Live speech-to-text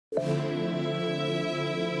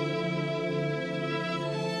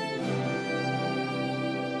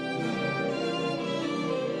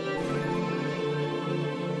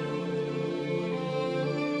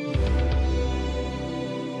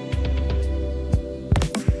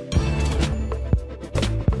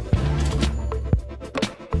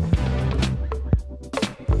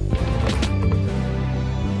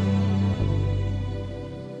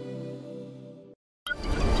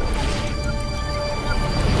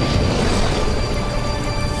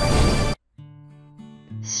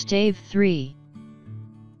Stave 3.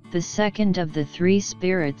 The second of the three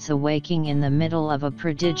spirits awaking in the middle of a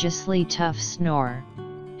prodigiously tough snore,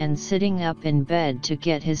 and sitting up in bed to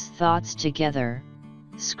get his thoughts together,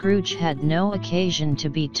 Scrooge had no occasion to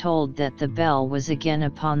be told that the bell was again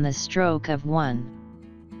upon the stroke of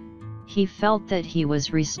 1. He felt that he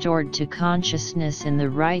was restored to consciousness in the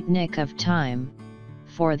right nick of time,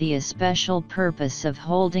 for the especial purpose of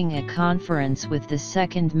holding a conference with the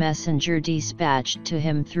second messenger dispatched to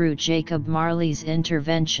him through Jacob Marley's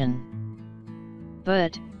intervention.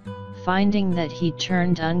 But, finding that he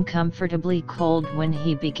turned uncomfortably cold when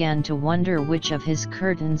he began to wonder which of his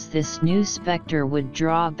curtains this new spectre would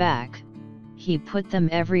draw back, he put them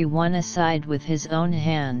every one aside with his own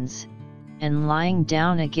hands, and lying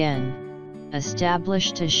down again,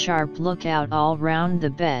 established a sharp lookout all round the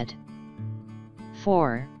bed.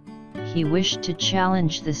 For, he wished to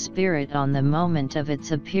challenge the spirit on the moment of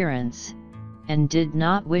its appearance, and did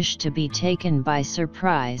not wish to be taken by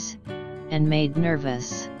surprise, and made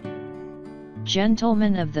nervous.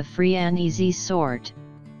 Gentlemen of the free and easy sort,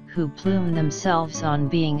 who plume themselves on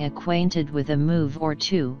being acquainted with a move or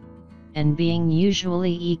two, and being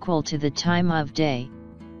usually equal to the time of day,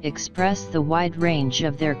 express the wide range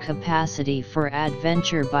of their capacity for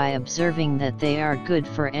adventure by observing that they are good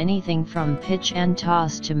for anything from pitch and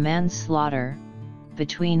toss to manslaughter,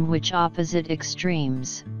 between which opposite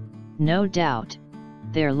extremes, no doubt,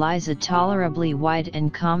 there lies a tolerably wide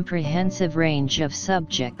and comprehensive range of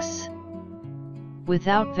subjects.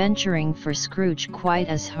 Without venturing for Scrooge quite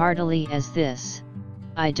as heartily as this,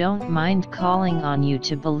 I don't mind calling on you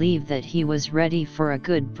to believe that he was ready for a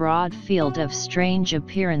good broad field of strange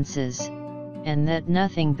appearances, and that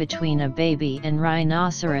nothing between a baby and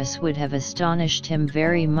rhinoceros would have astonished him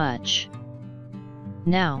very much.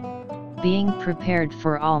 Now, being prepared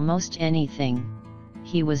for almost anything,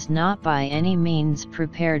 he was not by any means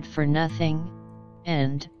prepared for nothing,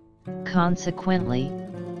 and, consequently,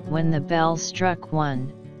 when the bell struck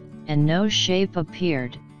 1, and no shape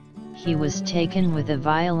appeared, he was taken with a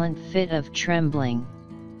violent fit of trembling.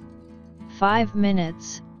 5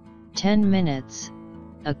 minutes, 10 minutes,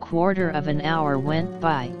 a quarter of an hour went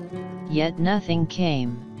by, yet nothing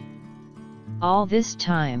came. All this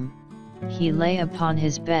time, he lay upon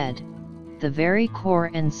his bed, the very core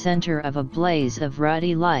and center of a blaze of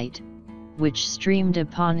ruddy light, which streamed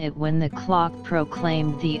upon it when the clock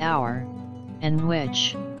proclaimed the hour, and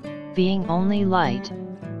which, being only light,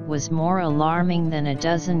 was more alarming than a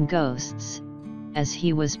dozen ghosts, as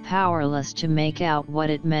he was powerless to make out what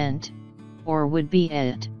it meant, or would be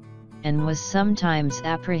it, and was sometimes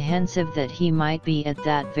apprehensive that he might be at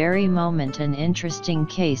that very moment an interesting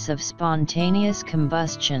case of spontaneous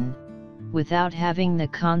combustion, without having the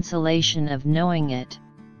consolation of knowing it.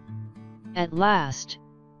 At last,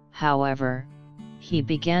 however, he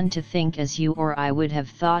began to think as you or I would have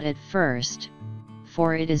thought at first,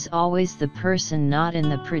 for it is always the person not in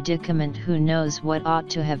the predicament who knows what ought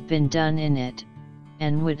to have been done in it,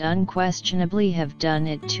 and would unquestionably have done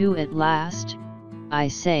it too at last. I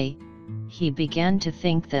say, he began to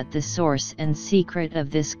think that the source and secret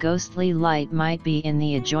of this ghostly light might be in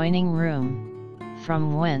the adjoining room,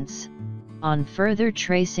 from whence, on further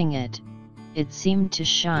tracing it, it seemed to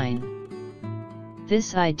shine.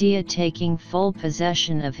 This idea taking full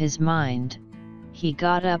possession of his mind, he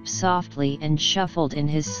got up softly and shuffled in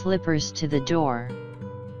his slippers to the door.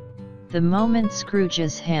 The moment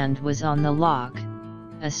Scrooge's hand was on the lock,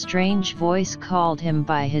 a strange voice called him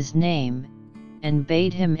by his name, and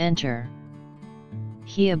bade him enter.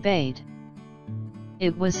 He obeyed.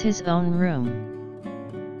 It was his own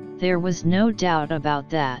room. There was no doubt about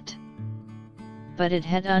that. But it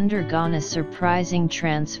had undergone a surprising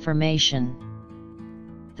transformation.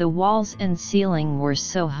 The walls and ceiling were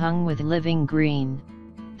so hung with living green,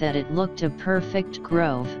 that it looked a perfect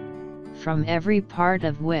grove, from every part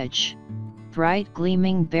of which, bright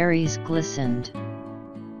gleaming berries glistened.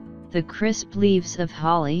 The crisp leaves of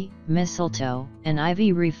holly, mistletoe, and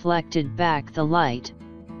ivy reflected back the light,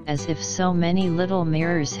 as if so many little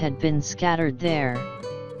mirrors had been scattered there,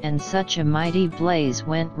 and such a mighty blaze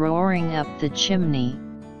went roaring up the chimney,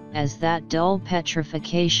 as that dull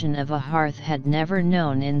petrification of a hearth had never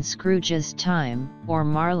known in Scrooge's time, or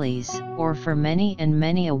Marley's, or for many and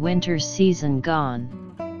many a winter season gone.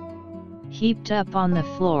 Heaped up on the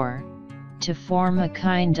floor, to form a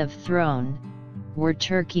kind of throne, were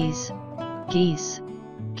turkeys, geese,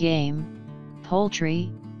 game,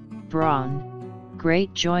 poultry, brawn,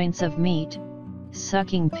 great joints of meat,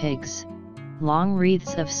 sucking pigs, long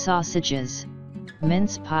wreaths of sausages,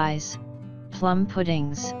 mince pies, plum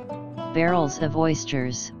puddings, barrels of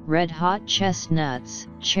oysters, red-hot chestnuts,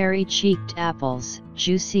 cherry-cheeked apples,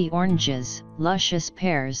 juicy oranges, luscious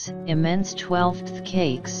pears, immense 12th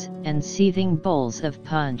cakes, and seething bowls of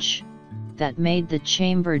punch, that made the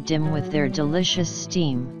chamber dim with their delicious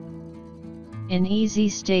steam. In easy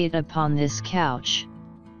state upon this couch,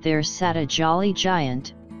 there sat a jolly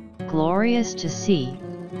giant, glorious to see,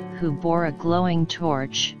 who bore a glowing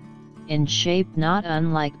torch, in shape not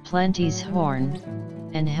unlike Plenty's horn,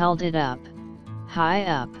 and held it up, high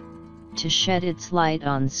up, to shed its light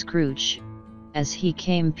on Scrooge, as he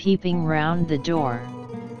came peeping round the door.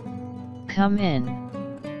 "Come in!"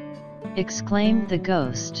 exclaimed the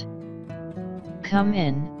ghost. "Come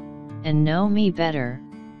in, and know me better,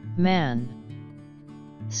 man."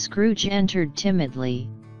 Scrooge entered timidly,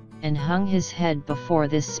 and hung his head before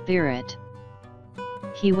this spirit.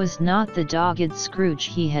 He was not the dogged Scrooge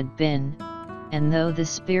he had been, and though the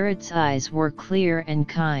spirit's eyes were clear and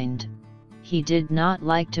kind, he did not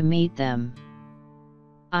like to meet them.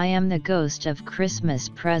 "I am the ghost of Christmas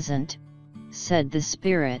present," said the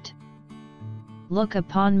spirit. "Look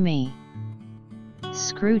upon me."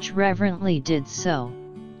 Scrooge reverently did so.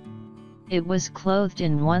 It was clothed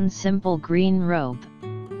in one simple green robe,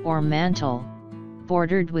 or mantle,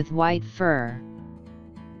 bordered with white fur.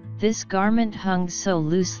 This garment hung so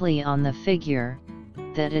loosely on the figure,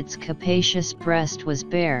 that its capacious breast was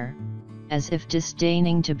bare, as if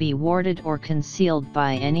disdaining to be warded or concealed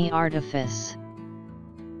by any artifice.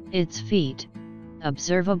 Its feet,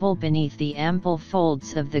 observable beneath the ample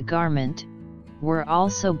folds of the garment, were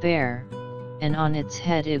also bare, and on its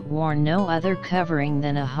head it wore no other covering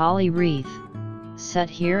than a holly wreath, set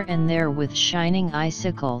here and there with shining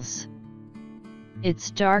icicles.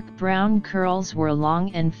 Its dark brown curls were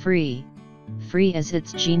long and free as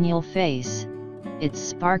its genial face, its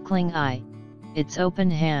sparkling eye, its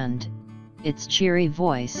open hand, its cheery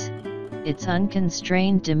voice, its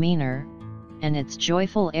unconstrained demeanor, and its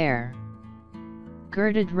joyful air.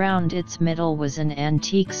 Girded round its middle was an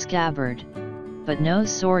antique scabbard, but no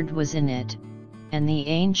sword was in it, and the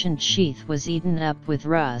ancient sheath was eaten up with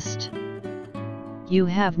rust. "You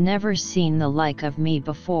have never seen the like of me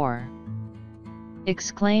before,"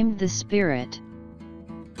 exclaimed the spirit.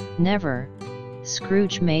 "Never,"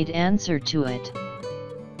 Scrooge made answer to it.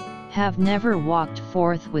 "Have never walked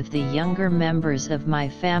forth with the younger members of my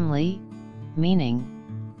family, meaning,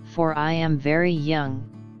 for I am very young,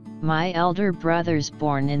 my elder brothers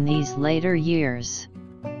born in these later years,"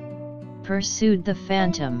 pursued the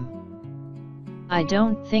phantom. "I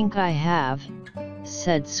don't think I have,"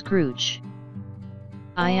 said Scrooge.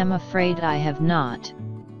 "I am afraid I have not."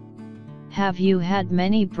 "Have you had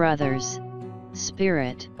many brothers,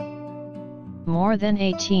 spirit?" "More than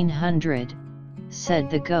 1800, said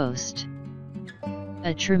the ghost.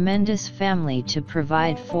 "A tremendous family to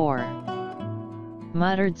provide for,"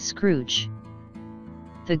 muttered Scrooge.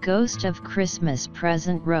 The ghost of Christmas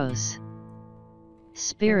present rose.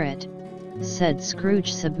 "Spirit," said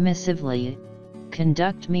Scrooge submissively,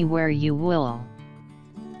 "conduct me where you will.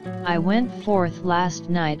 I went forth last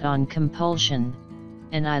night on compulsion,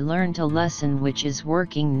 and I learnt a lesson which is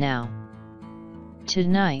working now.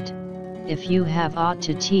 Tonight, if you have aught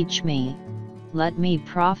to teach me, let me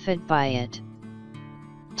profit by it.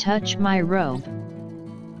 Touch my robe."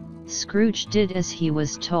 Scrooge did as he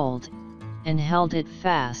was told, and held it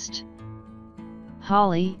fast.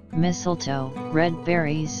 Holly, mistletoe, red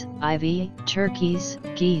berries, ivy, turkeys,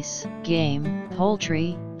 geese, game,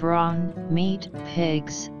 poultry, brawn, meat,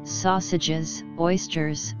 pigs, sausages,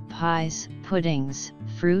 oysters, pies, puddings,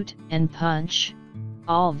 fruit, and punch,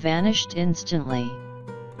 all vanished instantly.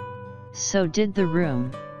 So did the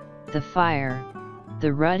room, the fire,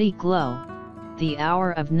 the ruddy glow, the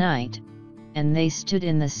hour of night, and they stood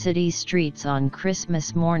in the city streets on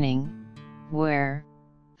Christmas morning, where,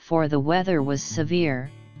 for the weather was severe,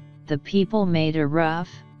 the people made a rough,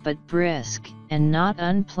 but brisk, and not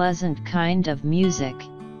unpleasant kind of music,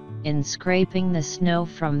 in scraping the snow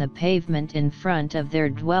from the pavement in front of their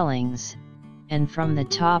dwellings, and from the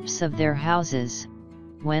tops of their houses,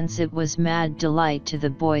 whence it was mad delight to the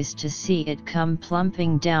boys to see it come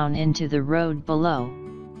plumping down into the road below,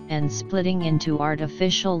 and splitting into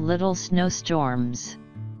artificial little snowstorms.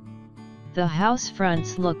 The house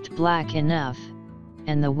fronts looked black enough,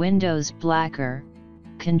 and the windows blacker,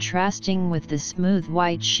 contrasting with the smooth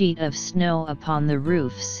white sheet of snow upon the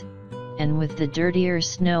roofs, and with the dirtier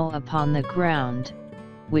snow upon the ground,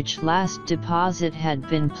 which last deposit had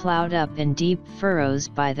been ploughed up in deep furrows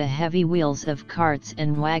by the heavy wheels of carts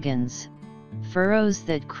and wagons, furrows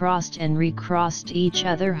that crossed and recrossed each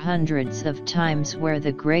other hundreds of times where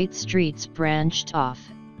the great streets branched off,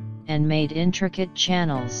 and made intricate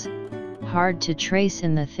channels, hard to trace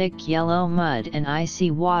in the thick yellow mud and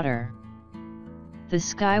icy water. The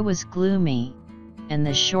sky was gloomy, and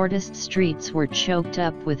the shortest streets were choked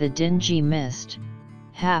up with a dingy mist,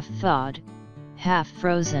 half thawed, half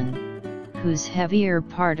frozen, whose heavier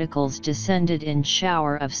particles descended in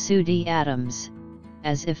shower of sooty atoms,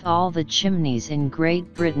 as if all the chimneys in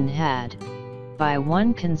Great Britain had, by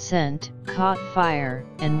one consent, caught fire,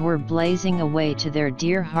 and were blazing away to their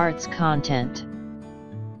dear hearts' content.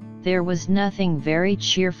 There was nothing very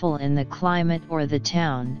cheerful in the climate or the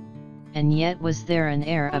town, and yet was there an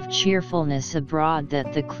air of cheerfulness abroad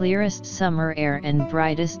that the clearest summer air and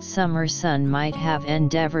brightest summer sun might have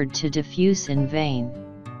endeavored to diffuse in vain.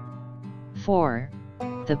 For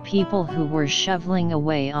the people who were shoveling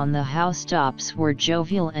away on the housetops were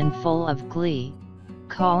jovial and full of glee,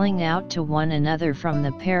 calling out to one another from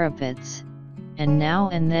the parapets, and now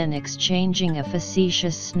and then exchanging a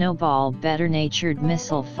facetious snowball better-natured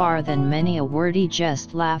missile far than many a wordy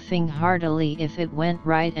jest, laughing heartily if it went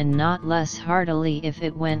right and not less heartily if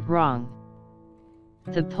it went wrong.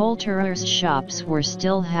 The poulterers' shops were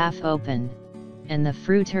still half open, and the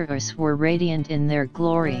fruiterers were radiant in their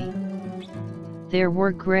glory. There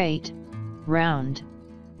were great, round,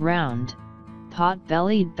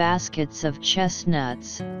 pot-bellied baskets of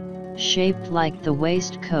chestnuts, shaped like the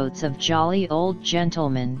waistcoats of jolly old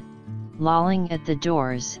gentlemen, lolling at the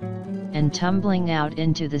doors, and tumbling out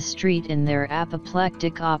into the street in their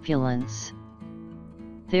apoplectic opulence.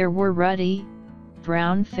 There were ruddy,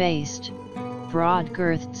 brown-faced,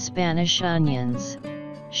 broad-girthed Spanish onions,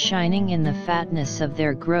 shining in the fatness of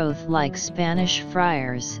their growth like Spanish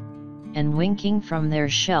friars, and winking from their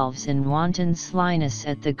shelves in wanton slyness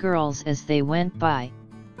at the girls as they went by,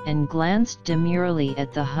 and glanced demurely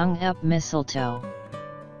at the hung-up mistletoe.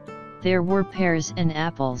 There were pears and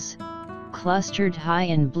apples, clustered high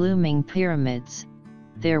in blooming pyramids.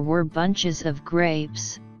 There were bunches of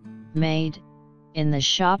grapes, made, in the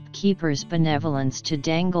shopkeeper's benevolence, to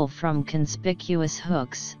dangle from conspicuous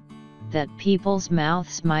hooks, that people's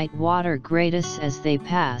mouths might water gratis as they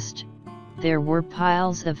passed. There were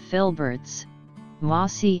piles of filberts,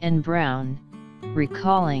 mossy and brown,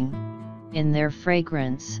 recalling, in their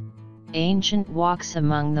fragrance, ancient walks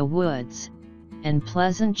among the woods, and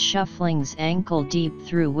pleasant shufflings ankle-deep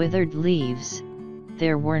through withered leaves.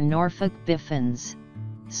 There were Norfolk biffins,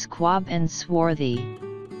 squab and swarthy,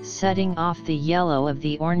 setting off the yellow of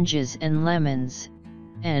the oranges and lemons,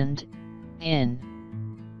 and, in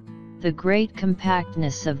the great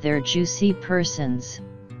compactness of their juicy persons,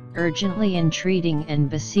 urgently entreating and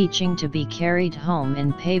beseeching to be carried home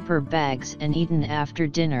in paper bags and eaten after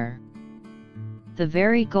dinner. The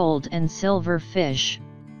very gold and silver fish,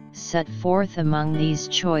 set forth among these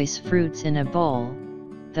choice fruits in a bowl,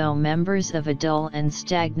 though members of a dull and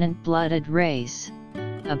stagnant-blooded race,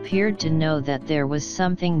 appeared to know that there was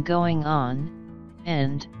something going on,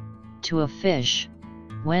 and, to a fish,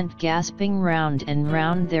 went gasping round and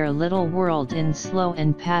round their little world in slow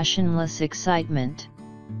and passionless excitement.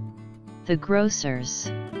 The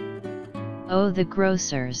grocers. Oh, the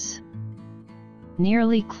grocers!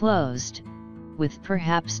 Nearly closed, with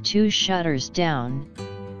perhaps 2 shutters down,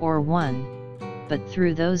 or 1, but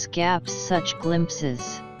through those gaps such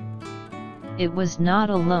glimpses. It was not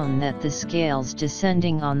alone that the scales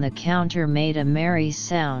descending on the counter made a merry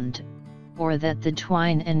sound, or that the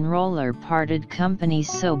twine and roller parted company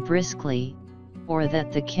so briskly, or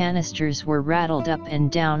that the canisters were rattled up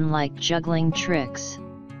and down like juggling tricks,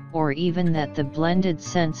 or even that the blended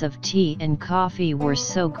scents of tea and coffee were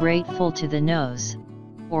so grateful to the nose,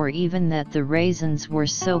 or even that the raisins were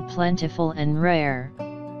so plentiful and rare,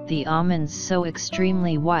 the almonds so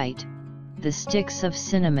extremely white, the sticks of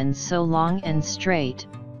cinnamon so long and straight,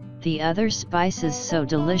 the other spices so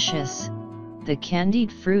delicious, the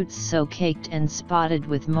candied fruits so caked and spotted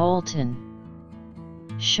with molten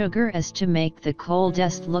sugar as to make the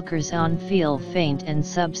coldest lookers-on feel faint and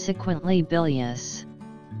subsequently bilious.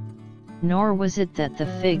 Nor was it that the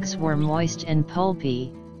figs were moist and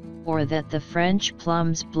pulpy, or that the French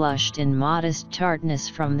plums blushed in modest tartness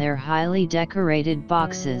from their highly decorated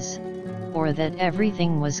boxes, or that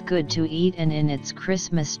everything was good to eat and in its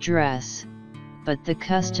Christmas dress, but the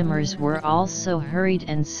customers were all so hurried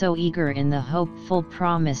and so eager in the hopeful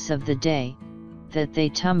promise of the day, that they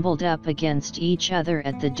tumbled up against each other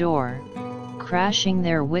at the door, crashing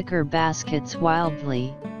their wicker baskets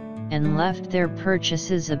wildly, and left their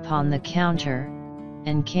purchases upon the counter,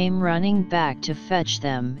 and came running back to fetch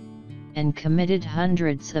them, and committed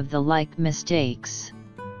hundreds of the like mistakes.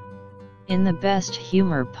 In the best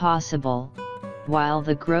humor possible, while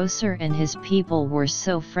the grocer and his people were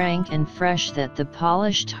so frank and fresh that the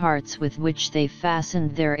polished hearts with which they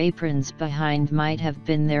fastened their aprons behind might have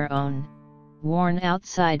been their own, worn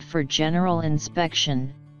outside for general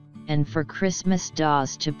inspection, and for Christmas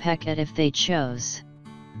daws to peck at if they chose.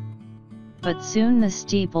 But soon the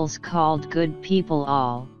steeples called good people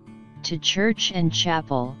all, to church and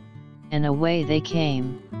chapel, and away they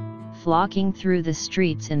came, flocking through the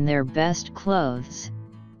streets in their best clothes,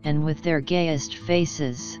 and with their gayest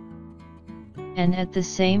faces. And at the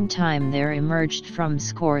same time there emerged from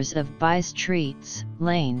scores of by-streets,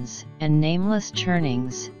 lanes, and nameless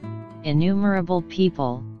turnings, innumerable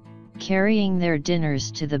people, carrying their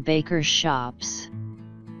dinners to the bakers' shops.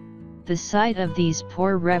 The sight of these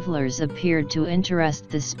poor revellers appeared to interest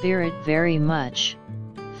the spirit very much,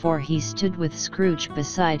 for he stood with Scrooge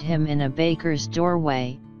beside him in a baker's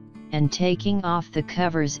doorway, and taking off the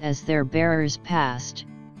covers as their bearers passed,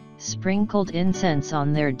 sprinkled incense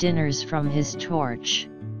on their dinners from his torch.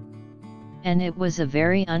 And it was a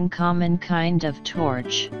very uncommon kind of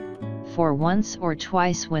torch, for once or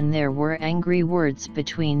twice when there were angry words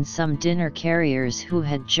between some dinner carriers who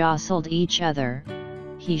had jostled each other,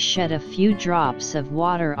 he shed a few drops of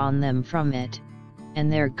water on them from it,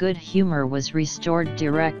 and their good humor was restored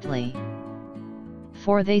directly.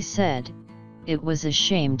 For they said, it was a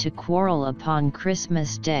shame to quarrel upon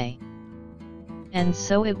Christmas Day. And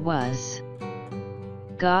so it was.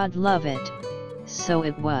 God love it, so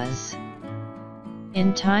it was.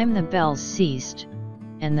 In time the bells ceased,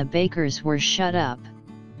 and the bakers were shut up,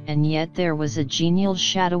 and yet there was a genial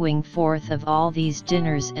shadowing forth of all these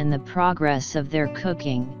dinners and the progress of their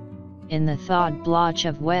cooking, in the thawed blotch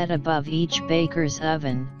of wet above each baker's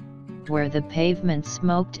oven, where the pavement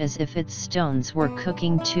smoked as if its stones were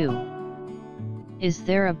cooking too. Is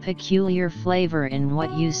there a peculiar flavor in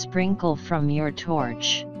what you sprinkle from your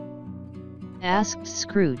torch? Asked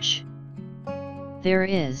Scrooge. There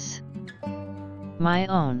is. My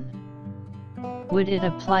own. Would it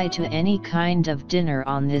apply to any kind of dinner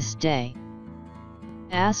on this day?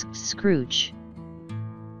 Asked Scrooge.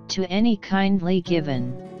 To any kindly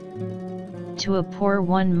given. To a poor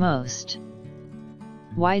one most.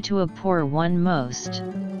 Why to a poor one most?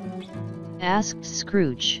 Asked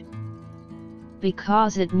Scrooge.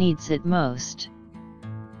 Because it needs it most.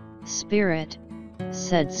 Spirit,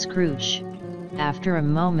 said Scrooge, after a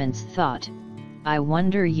moment's thought, I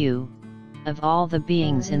wonder you, of all the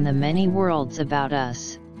beings in the many worlds about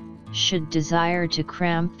us, should desire to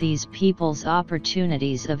cramp these people's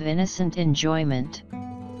opportunities of innocent enjoyment.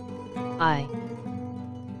 I,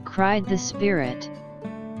 cried the spirit,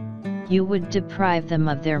 you would deprive them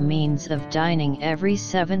of their means of dining every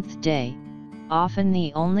seventh day, often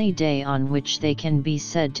the only day on which they can be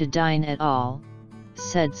said to dine at all,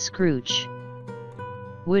 said Scrooge.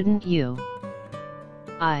 Wouldn't you?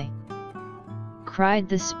 I, cried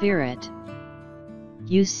the spirit.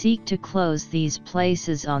 You seek to close these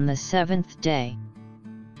places on the seventh day,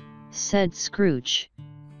 said Scrooge.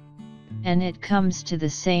 And it comes to the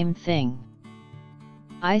same thing.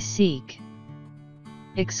 I seek,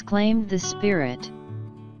 exclaimed the spirit.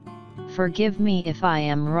 Forgive me if I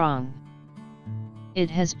am wrong. It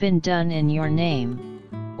has been done in your name,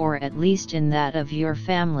 or at least in that of your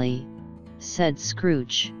family, said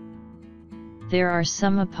Scrooge. There are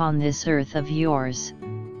some upon this earth of yours,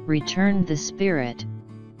 returned the spirit,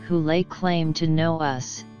 who lay claim to know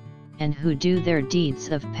us, and who do their deeds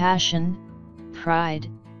of passion, pride,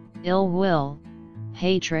 ill will,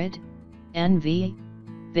 hatred, envy,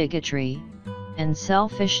 bigotry, and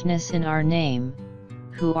selfishness in our name,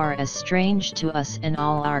 who are as strange to us and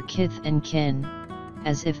all our kith and kin,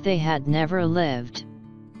 as if they had never lived.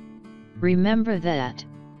 Remember that,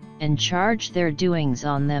 and charge their doings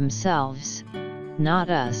on themselves, not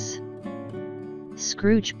us.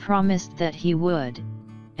 Scrooge promised that he would,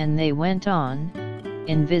 and they went on,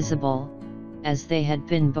 invisible, as they had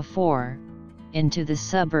been before, into the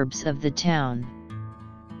suburbs of the town.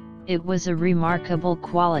 It was a remarkable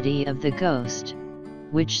quality of the ghost,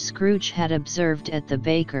 which Scrooge had observed at the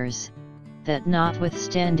baker's, that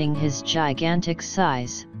notwithstanding his gigantic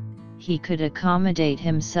size, he could accommodate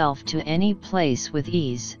himself to any place with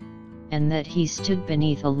ease, and that he stood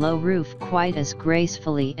beneath a low roof quite as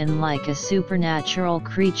gracefully and like a supernatural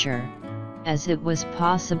creature, as it was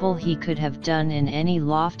possible he could have done in any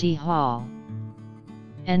lofty hall.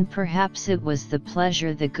 And perhaps it was the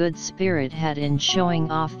pleasure the good spirit had in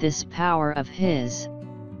showing off this power of his,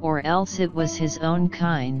 or else it was his own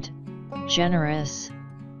kind, generous,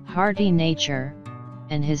 hearty nature,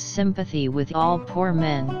 and his sympathy with all poor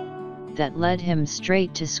men, that led him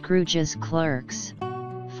straight to Scrooge's clerks,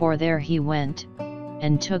 for there he went,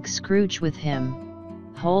 and took Scrooge with him,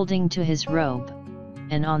 holding to his robe,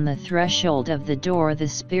 and on the threshold of the door the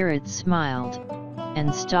spirit smiled,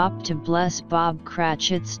 and stopped to bless Bob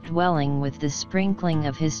Cratchit's dwelling with the sprinkling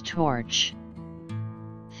of his torch.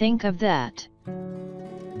 Think of that!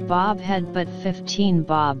 Bob had but 15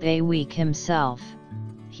 bob a week himself.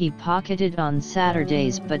 He pocketed on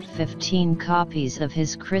Saturdays but 15 copies of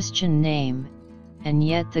his Christian name, and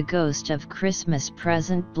yet the ghost of Christmas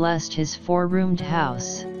present blessed his 4-roomed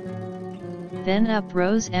house. Then up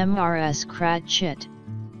rose Mrs. Cratchit,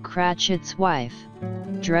 Cratchit's wife,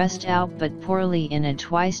 dressed out but poorly in a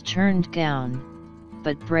twice-turned gown,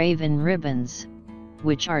 but brave in ribbons,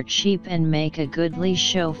 which are cheap and make a goodly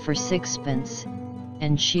show for sixpence,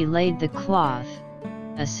 and she laid the cloth,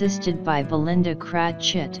 assisted by Belinda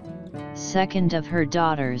Cratchit, second of her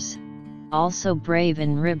daughters, also brave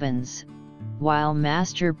in ribbons, while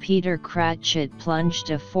Master Peter Cratchit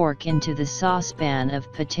plunged a fork into the saucepan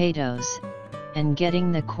of potatoes, and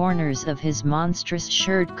getting the corners of his monstrous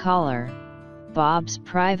shirt collar, Bob's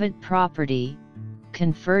private property,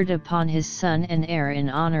 conferred upon his son and heir in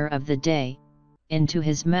honor of the day, into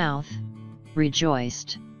his mouth,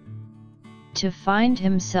 rejoiced to find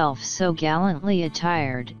himself so gallantly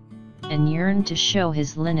attired, and yearned to show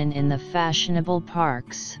his linen in the fashionable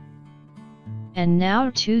parks. And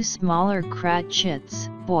now 2 smaller Cratchits,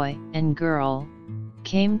 boy and girl,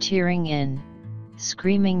 came tearing in,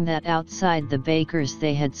 screaming that outside the baker's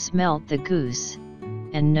they had smelt the goose,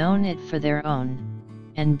 and known it for their own,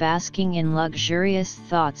 and basking in luxurious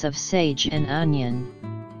thoughts of sage and onion,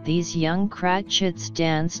 these young Cratchits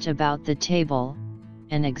danced about the table,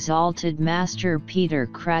 and exalted Master Peter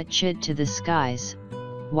Cratchit to the skies,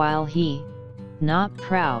 while he, not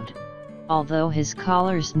proud, although his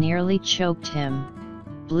collars nearly choked him,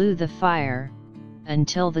 blew the fire,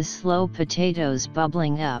 until the slow potatoes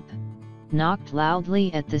bubbling up, knocked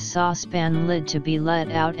loudly at the saucepan lid to be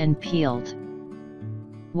let out and peeled.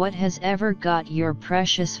 "What has ever got your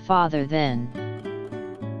precious father then?"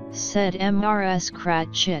 said Mrs.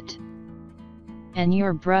 Cratchit. "And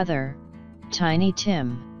your brother, Tiny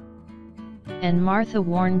Tim? And Martha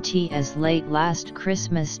worn tea as late last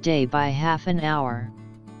Christmas Day by half an hour?"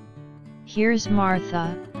 "Here's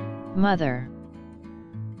Martha, mother,"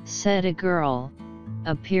 said a girl,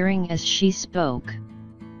 appearing as she spoke.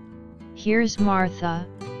 "Here's Martha,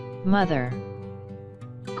 mother,"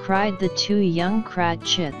 cried the 2 young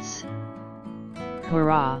Cratchits.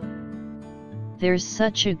 "Hurrah! There's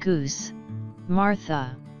such a goose,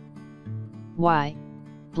 Martha." "Why,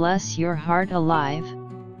 bless your heart alive,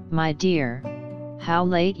 my dear, how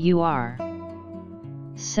late you are,"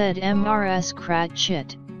 said Mrs.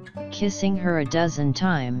 Cratchit, kissing her a dozen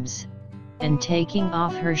times, and taking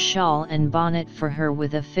off her shawl and bonnet for her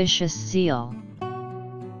with officious zeal.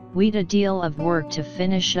 "We'd a deal of work to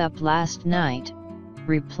finish up last night,"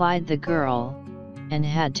 replied the girl, "and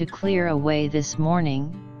had to clear away this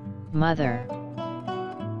morning, mother."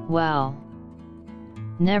 "Well,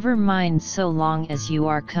 never mind so long as you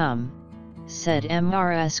are come," said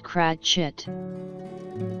Mrs. Cratchit.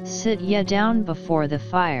 "Sit ye down before the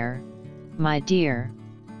fire, my dear,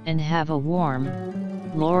 and have a warm,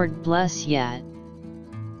 Lord bless ye."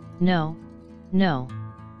 "No, no.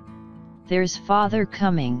 There's father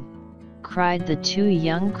coming," cried the 2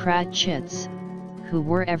 young Cratchits, who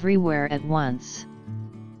were everywhere at once.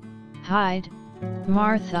 "Hide,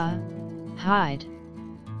 Martha, hide."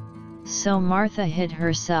 So Martha hid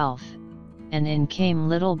herself, and in came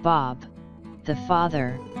little Bob, the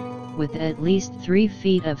father, with at least 3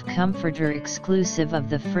 feet of comforter exclusive of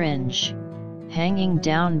the fringe, hanging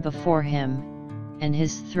down before him, and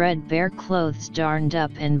his threadbare clothes darned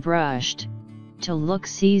up and brushed, to look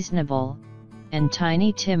seasonable, and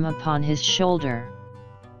Tiny Tim upon his shoulder.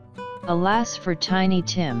 Alas for Tiny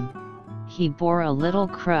Tim! He bore a little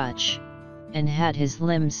crutch, and had his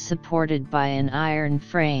limbs supported by an iron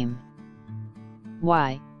frame.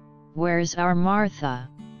 "Why, where's our Martha?"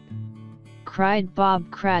 cried Bob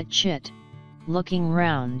Cratchit, looking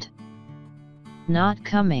round. "Not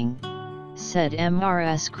coming," said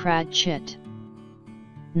Mrs. Cratchit.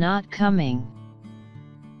 "Not coming,"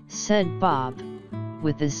 said Bob,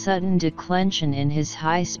 with a sudden declension in his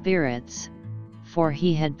high spirits, for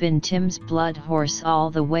he had been Tim's blood horse all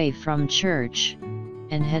the way from church,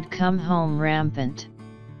 and had come home rampant.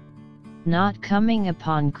 "Not coming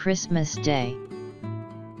upon Christmas Day."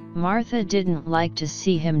 Martha didn't like to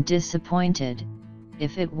see him disappointed,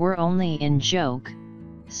 if it were only in joke,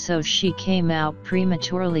 so she came out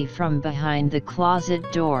prematurely from behind the closet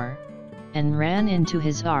door, and ran into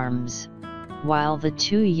his arms, while the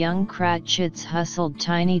 2 young Cratchits hustled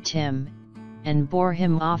Tiny Tim, and bore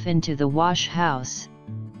him off into the wash-house,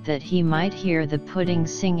 that he might hear the pudding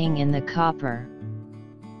singing in the copper.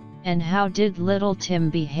 "And how did little Tim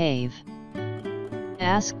behave?"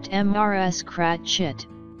 asked Mrs. Cratchit,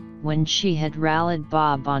 when she had rallied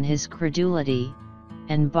Bob on his credulity,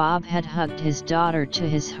 and Bob had hugged his daughter to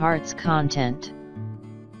his heart's content.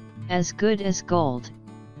 "As good as gold,"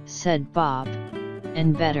 said Bob,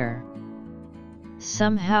 "and better.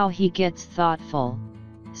 Somehow he gets thoughtful,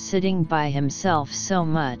 sitting by himself so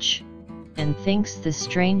much, and thinks the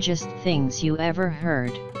strangest things you ever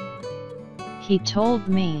heard. He told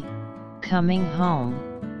me, coming home,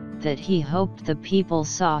 that he hoped the people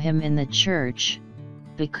saw him in the church,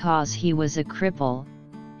 because he was a cripple,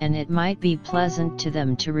 and it might be pleasant to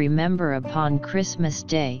them to remember upon Christmas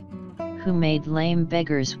Day, who made lame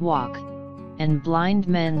beggars walk, and blind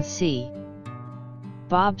men see."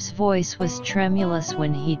 Bob's voice was tremulous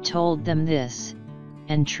when he told them this,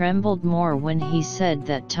 and trembled more when he said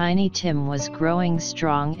that Tiny Tim was growing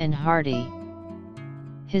strong and hearty.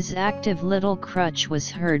 His active little crutch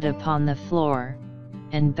was heard upon the floor,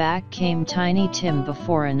 and back came Tiny Tim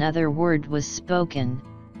before another word was spoken,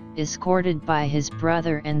 escorted by his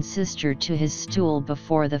brother and sister to his stool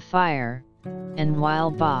before the fire, and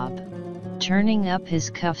while Bob, turning up his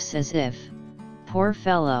cuffs as if, poor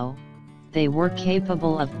fellow, they were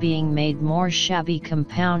capable of being made more shabby,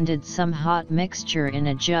 compounded some hot mixture in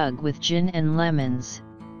a jug with gin and lemons,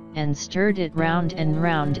 and stirred it round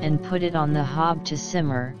and put it on the hob to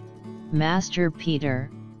simmer, Master Peter,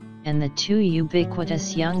 and the two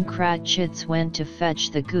ubiquitous young Cratchits went to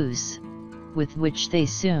fetch the goose, with which they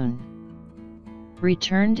soon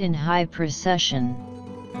returned in high procession.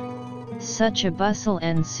 Such a bustle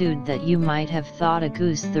ensued that you might have thought a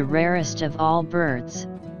goose the rarest of all birds,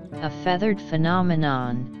 a feathered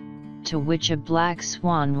phenomenon, to which a black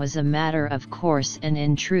swan was a matter of course, and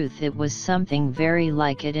in truth it was something very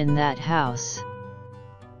like it in that house.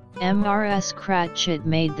 Mrs. Cratchit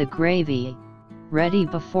made the gravy, ready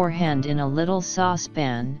beforehand in a little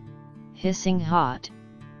saucepan, hissing hot.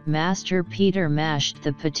 Master Peter mashed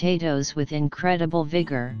the potatoes with incredible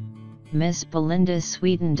vigor, Miss Belinda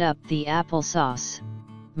sweetened up the applesauce,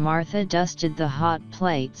 Martha dusted the hot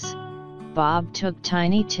plates, Bob took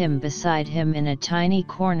Tiny Tim beside him in a tiny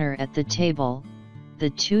corner at the table, the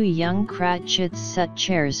two young Cratchits set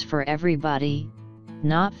chairs for everybody,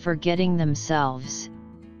 not forgetting themselves,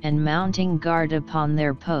 and mounting guard upon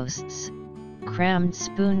their posts, crammed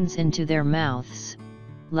spoons into their mouths,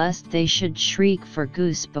 lest they should shriek for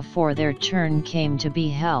goose before their turn came to be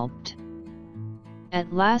helped.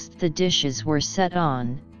 At last the dishes were set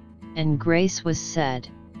on, and grace was said.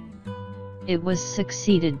 It was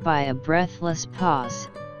succeeded by a breathless pause,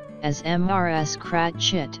 as Mrs.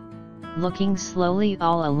 Cratchit, looking slowly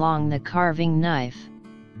all along the carving knife,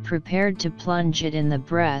 prepared to plunge it in the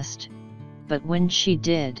breast, but when she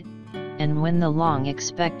did, and when the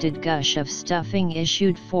long-expected gush of stuffing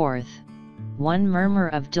issued forth, one murmur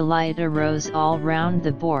of delight arose all round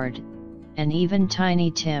the board, and even Tiny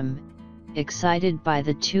Tim, excited by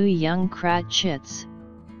the two young Cratchits,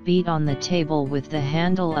 beat on the table with the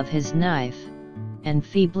handle of his knife, and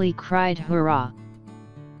feebly cried hurrah!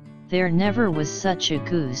 There never was such a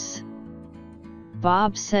goose.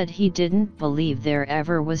 Bob said he didn't believe there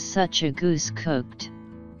ever was such a goose cooked.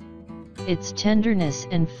 Its tenderness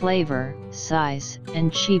and flavor, size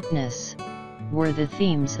and cheapness, were the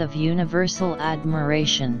themes of universal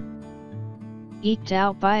admiration. Eked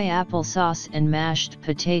out by applesauce and mashed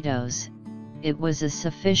potatoes, it was a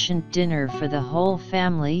sufficient dinner for the whole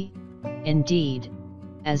family. Indeed,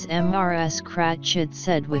 as Mrs. Cratchit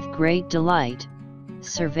said with great delight,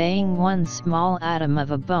 surveying one small atom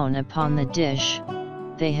of a bone upon the dish,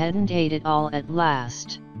 they hadn't ate it all at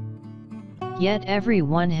last. Yet every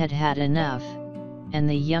one had had enough, and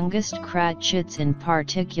the youngest Cratchits in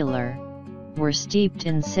particular, were steeped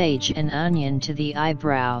in sage and onion to the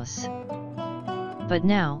eyebrows. But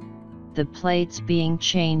now, the plates being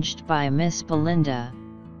changed by Miss Belinda,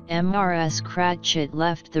 Mrs. Cratchit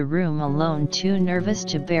left the room alone, too nervous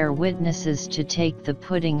to bear witnesses to take the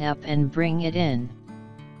pudding up and bring it in.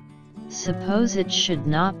 Suppose it should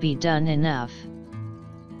not be done enough?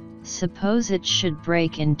 Suppose it should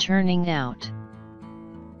break in turning out?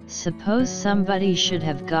 Suppose somebody should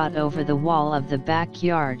have got over the wall of the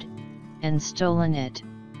backyard, and stolen it,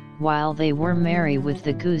 while they were merry with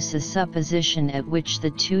the goose, a supposition at which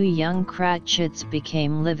the two young Cratchits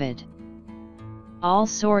became livid. All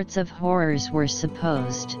sorts of horrors were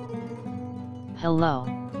supposed. Hello!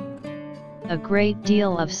 A great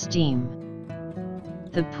deal of steam.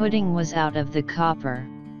 The pudding was out of the copper.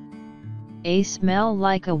 A smell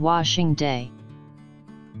like a washing day.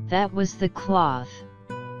 That was the cloth.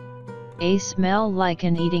 A smell like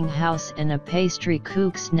an eating house and a pastry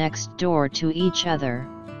cook's next door to each other,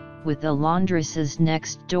 with the laundresses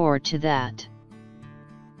next door to that.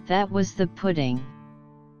 That was the pudding.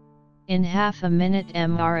 In half a minute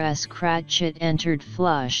Mrs. Cratchit entered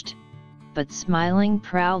flushed, but smiling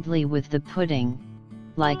proudly with the pudding,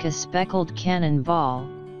 like a speckled cannonball,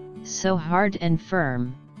 so hard and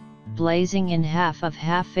firm, blazing in half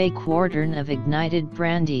a quartern of ignited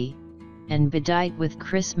brandy, and bedight with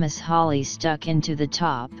Christmas holly stuck into the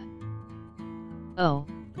top. "Oh,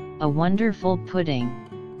 a wonderful pudding,"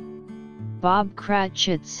 Bob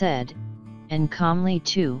Cratchit said, and calmly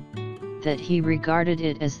too, that he regarded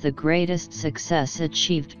it as the greatest success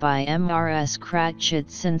achieved by Mrs. Cratchit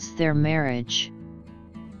since their marriage.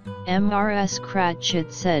 Mrs.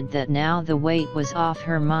 Cratchit said that now the weight was off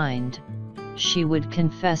her mind, she would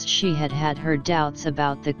confess she had had her doubts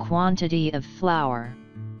about the quantity of flour.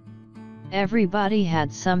 Everybody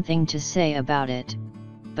had something to say about it,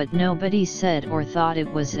 but nobody said or thought it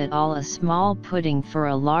was at all a small pudding for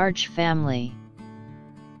a large family.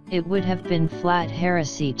 It would have been flat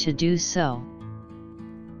heresy to do so.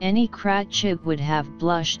 Any Cratchit would have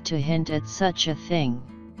blushed to hint at such a thing.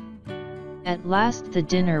 At last the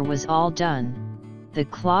dinner was all done, the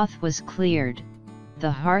cloth was cleared,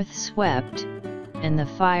 the hearth swept, and the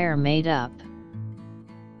fire made up.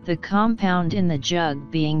 The compound in the jug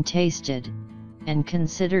being tasted, and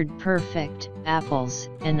considered perfect, apples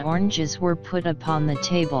and oranges were put upon the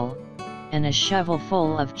table, and a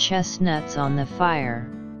shovelful of chestnuts on the fire.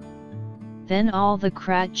 Then all the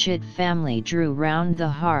Cratchit family drew round the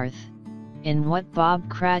hearth, in what Bob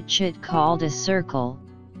Cratchit called a circle,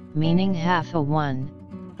 meaning half a one,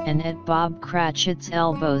 and at Bob Cratchit's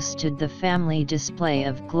elbow stood the family display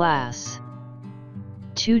of glass.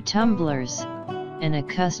 2 tumblers, and a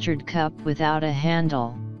custard cup without a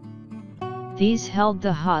handle. These held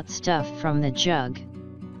the hot stuff from the jug,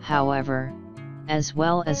 however, as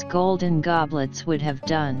well as golden goblets would have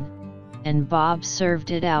done, and Bob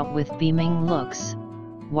served it out with beaming looks,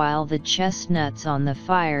 while the chestnuts on the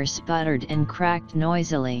fire sputtered and cracked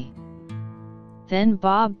noisily. Then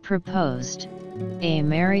Bob proposed, "A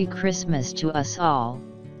Merry Christmas to us all,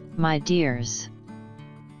 my dears.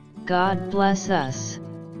 God bless us,"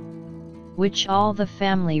 which all the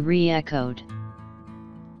family re-echoed.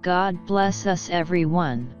 "God bless us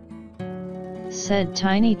everyone," said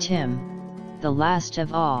Tiny Tim, the last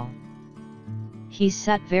of all. He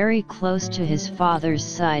sat very close to his father's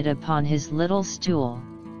side upon his little stool.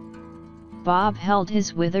 Bob held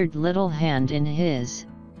his withered little hand in his,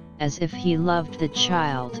 as if he loved the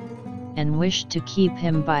child, and wished to keep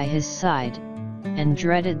him by his side, and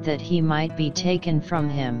dreaded that he might be taken from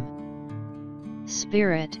him.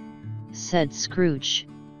 "Spirit," said Scrooge,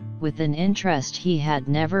 with an interest he had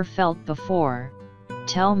never felt before,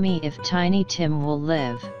 "tell me if Tiny Tim will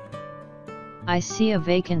live." "I see a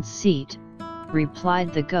vacant seat,"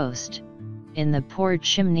 replied the ghost, "in the poor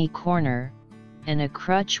chimney corner, and a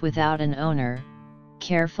crutch without an owner,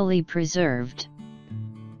 carefully preserved.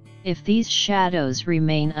 If these shadows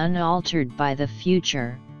remain unaltered by the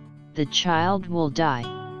future, the child will die."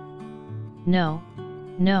 "No,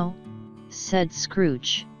 no," said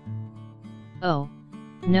Scrooge. "Oh,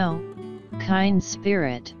 no, kind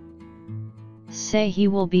spirit. Say he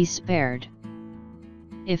will be spared.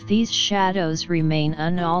 If these shadows remain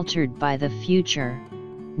unaltered by the future,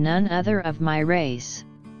 none other of my race,"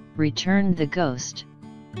 returned the ghost,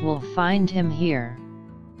 "will find him here."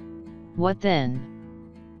 "What then?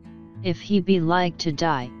 If he be like to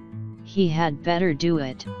die, he had better do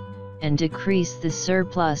it, and decrease the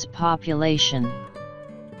surplus population."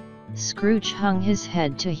 Scrooge hung his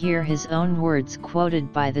head to hear his own words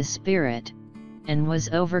quoted by the spirit, and was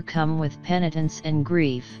overcome with penitence and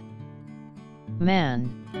grief. "Man,"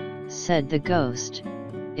 said the ghost,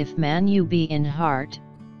 "if man you be in heart,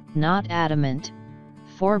 not adamant,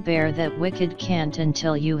 forbear that wicked cant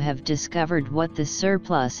until you have discovered what the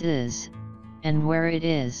surplus is, and where it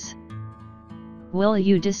is. Will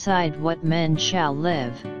you decide what men shall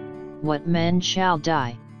live, what men shall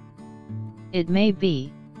die? It may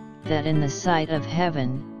be, that in the sight of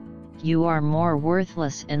heaven, you are more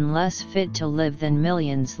worthless and less fit to live than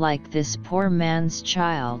millions like this poor man's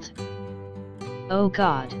child. O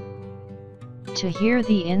God! To hear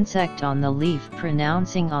the insect on the leaf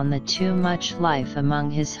pronouncing on the too much life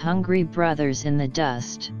among his hungry brothers in the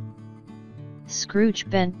dust." Scrooge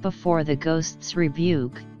bent before the ghost's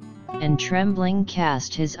rebuke, and trembling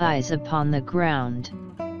cast his eyes upon the ground.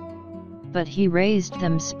 But he raised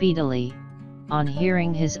them speedily, on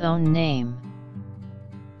hearing his own name.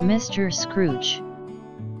 "Mr. Scrooge,"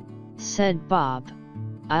 said Bob,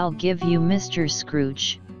 "I'll give you Mr.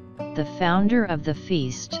 Scrooge, the founder of the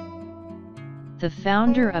feast. The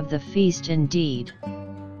founder of the feast indeed,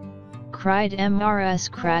 cried Mrs.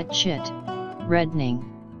 Cratchit, reddening.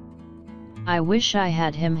 I wish I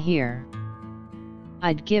had him here.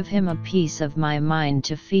 I'd give him a piece of my mind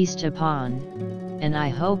to feast upon, and I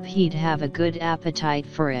hope he'd have a good appetite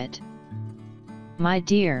for it. My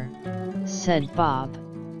dear, said Bob,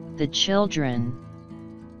 the children.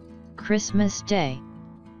 Christmas Day.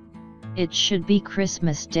 It should be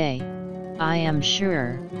Christmas Day, I am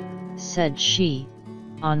sure, said she,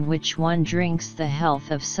 on which one drinks the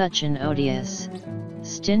health of such an odious,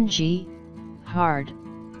 stingy, hard,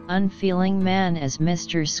 unfeeling man as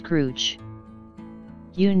Mr. Scrooge.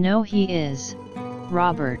 You know he is,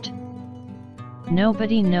 Robert.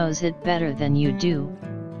 Nobody knows it better than you do,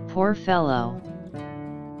 poor fellow.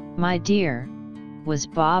 My dear, was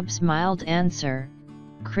Bob's mild answer,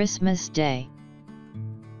 Christmas Day.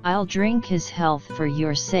 I'll drink his health for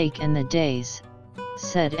your sake and the day's,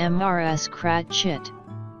 said Mrs. Cratchit,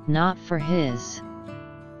 not for his.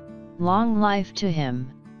 Long life to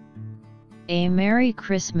him. A Merry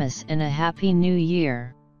Christmas and a Happy New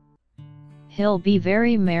Year. He'll be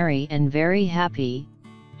very merry and very happy,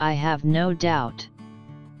 I have no doubt.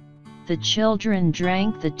 The children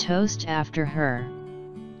drank the toast after her.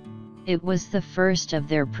 It was the first of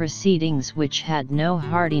their proceedings which had no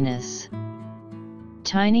heartiness.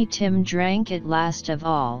 Tiny Tim drank it last of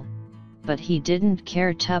all, but he didn't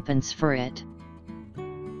care twopence for it.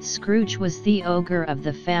 Scrooge was the ogre of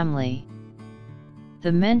the family.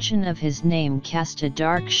 The mention of his name cast a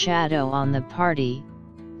dark shadow on the party,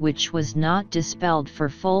 which was not dispelled for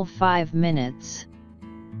full 5 minutes.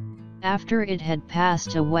 After it had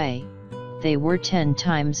passed away, they were 10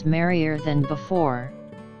 times merrier than before,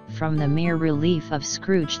 from the mere relief of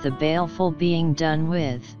Scrooge the baleful being done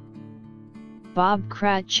with. Bob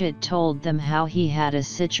Cratchit told them how he had a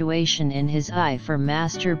situation in his eye for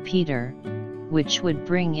Master Peter, which would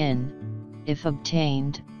bring in, if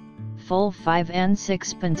obtained, full 5 and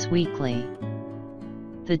 6pence weekly.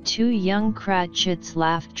 The 2 young Cratchits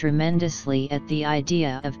laughed tremendously at the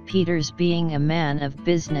idea of Peter's being a man of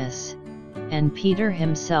business, and Peter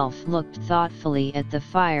himself looked thoughtfully at the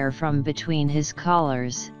fire from between his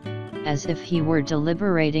collars, as if he were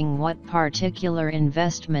deliberating what particular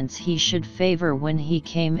investments he should favor when he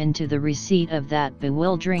came into the receipt of that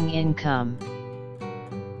bewildering income.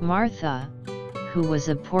 Martha, who was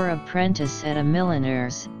a poor apprentice at a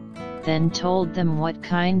milliner's, then told them what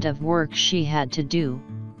kind of work she had to do,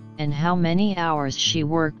 and how many hours she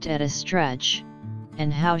worked at a stretch,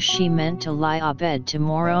 and how she meant to lie abed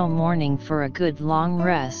tomorrow morning for a good long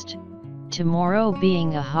rest, tomorrow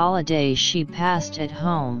being a holiday she passed at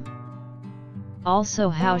home. Also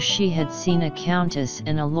how she had seen a countess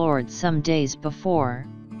and a lord some days before,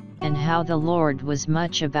 and how the lord was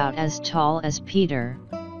much about as tall as Peter,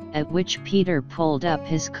 at which Peter pulled up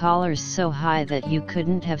his collars so high that you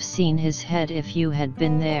couldn't have seen his head if you had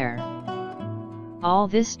been there. All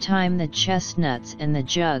this time the chestnuts and the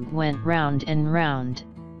jug went round and round,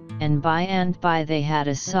 and by they had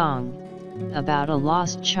a song, about a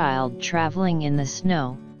lost child travelling in the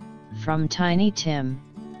snow, from Tiny Tim,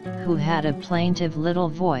 who had a plaintive little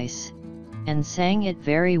voice, and sang it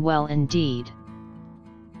very well indeed.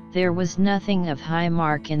 There was nothing of high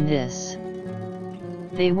mark in this.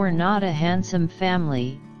 They were not a handsome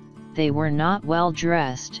family, they were not well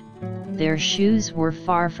dressed, their shoes were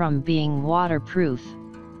far from being waterproof,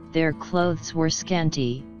 their clothes were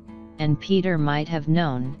scanty, and Peter might have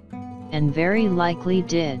known, and very likely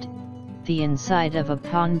did, the inside of a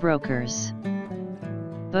pawnbroker's.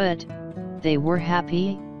 But they were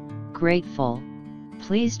happy, grateful,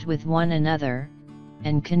 pleased with one another,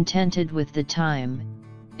 and contented with the time,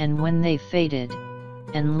 and when they faded,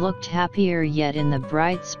 and looked happier yet in the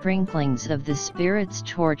bright sprinklings of the Spirit's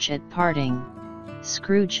torch at parting,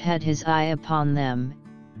 Scrooge had his eye upon them,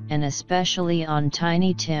 and especially on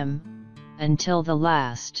Tiny Tim, until the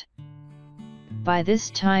last. By this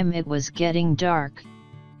time it was getting dark,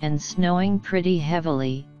 and snowing pretty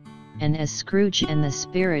heavily, and as Scrooge and the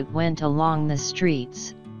Spirit went along the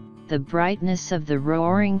streets, the brightness of the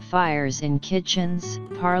roaring fires in kitchens,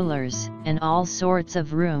 parlors, and all sorts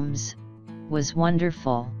of rooms, was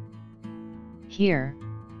wonderful. Here,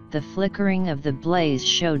 the flickering of the blaze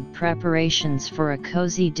showed preparations for a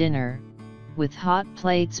cozy dinner, with hot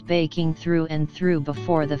plates baking through and through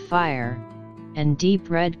before the fire, and deep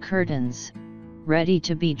red curtains, ready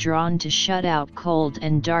to be drawn to shut out cold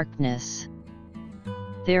and darkness.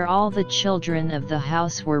 There all the children of the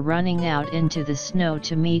house were running out into the snow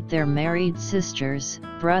to meet their married sisters,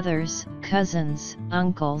 brothers, cousins,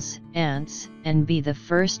 uncles, aunts, and be the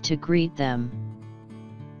first to greet them.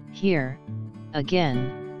 Here,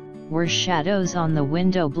 again, were shadows on the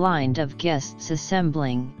window blind of guests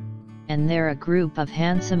assembling, and there a group of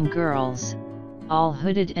handsome girls, all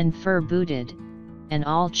hooded and fur-booted, and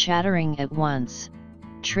all chattering at once,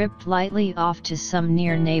 tripped lightly off to some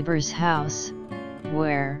near neighbor's house,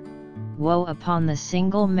 where, woe upon the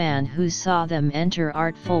single man who saw them enter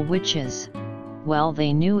artful witches, well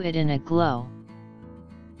they knew it in a glow.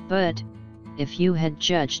 But, if you had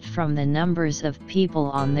judged from the numbers of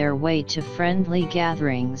people on their way to friendly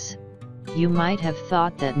gatherings, you might have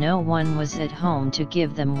thought that no one was at home to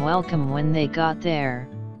give them welcome when they got there,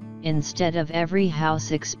 instead of every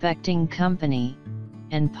house expecting company,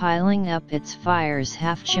 and piling up its fires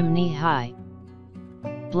half chimney high.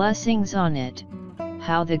 Blessings on it,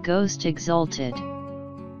 how the ghost exulted!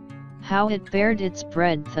 How it bared its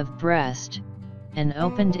breadth of breast, and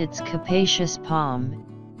opened its capacious palm,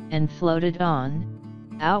 and floated on,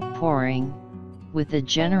 outpouring, with a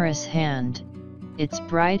generous hand, its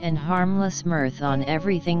bright and harmless mirth on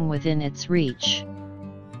everything within its reach.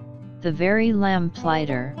 The very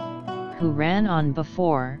lamplighter, who ran on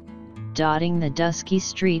before, dotting the dusky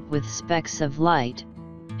street with specks of light,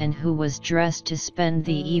 and who was dressed to spend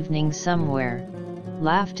the evening somewhere,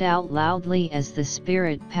 laughed out loudly as the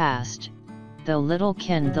spirit passed, though little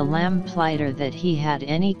kenned the lamplighter that he had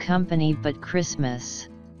any company but Christmas.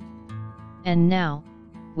 And now,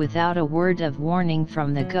 without a word of warning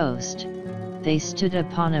from the ghost, they stood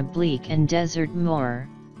upon a bleak and desert moor,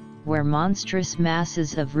 where monstrous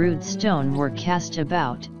masses of rude stone were cast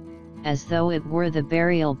about, as though it were the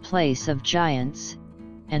burial place of giants,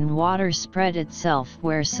 and water spread itself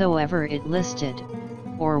wheresoever it listed,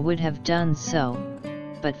 or would have done so,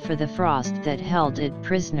 but for the frost that held it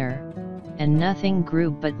prisoner, and nothing grew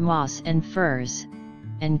but moss and furze,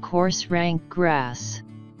 and coarse rank grass.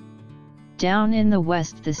 Down in the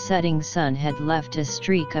west the setting sun had left a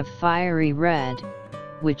streak of fiery red,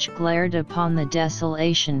 which glared upon the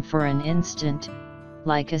desolation for an instant,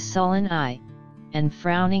 like a sullen eye, and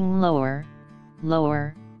frowning lower,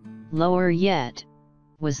 lower, lower yet,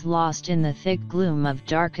 was lost in the thick gloom of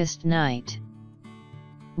darkest night.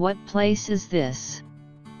 "What place is this?"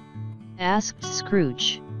 asked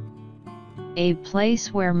Scrooge. "A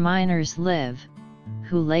place where miners live,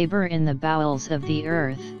 who labor in the bowels of the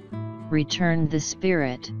earth," returned the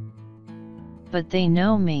spirit. "But they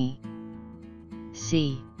know me.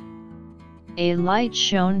 See." A light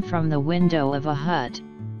shone from the window of a hut,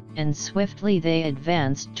 and swiftly they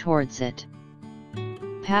advanced towards it.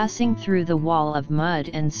 Passing through the wall of mud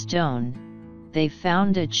and stone, they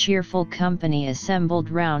found a cheerful company assembled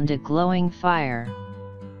round a glowing fire.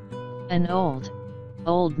 An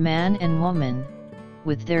old man and woman,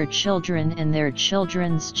 with their children and their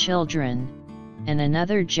children's children, and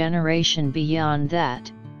another generation beyond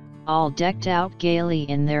that, all decked out gaily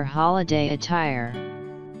in their holiday attire.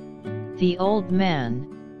 The old man,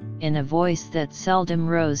 in a voice that seldom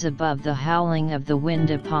rose above the howling of the wind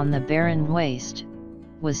upon the barren waste,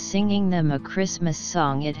 was singing them a Christmas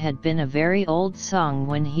song. It had been a very old song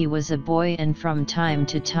when he was a boy, and from time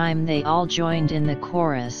to time they all joined in the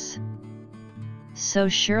chorus. So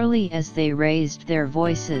surely as they raised their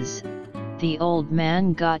voices, the old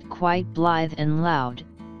man got quite blithe and loud,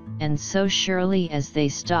 and so surely as they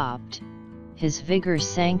stopped, his vigor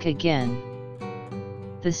sank again.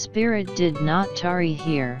 The spirit did not tarry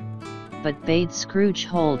here, but bade Scrooge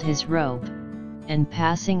hold his rope, and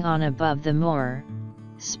passing on above the moor,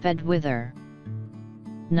 sped whither?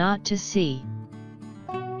 Not to sea.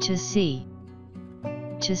 To sea.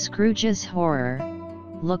 To Scrooge's horror,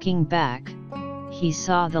 looking back, he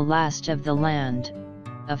saw the last of the land,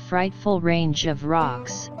 a frightful range of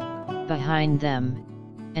rocks, behind them,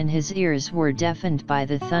 and his ears were deafened by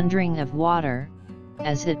the thundering of water,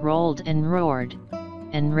 as it rolled and roared,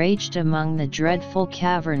 and raged among the dreadful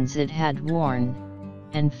caverns it had worn,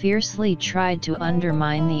 and fiercely tried to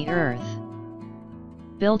undermine the earth.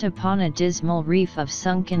 Built upon a dismal reef of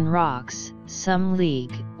sunken rocks, some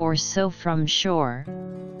league or so from shore,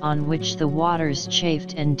 on which the waters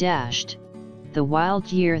chafed and dashed, the wild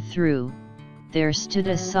year through, there stood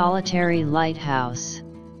a solitary lighthouse.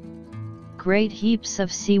 Great heaps of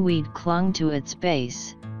seaweed clung to its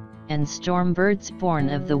base, and storm birds born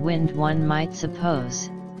of the wind, one might suppose,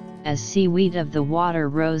 as seaweed of the water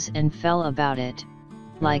rose and fell about it,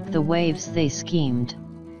 like the waves they schemed.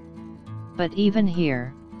 But even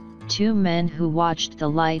here, two men who watched the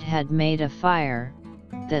light had made a fire,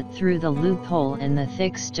 that through the loophole in the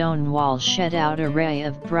thick stone wall shed out a ray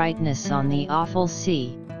of brightness on the awful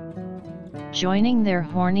sea. Joining their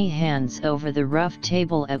horny hands over the rough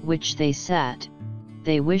table at which they sat,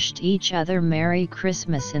 they wished each other Merry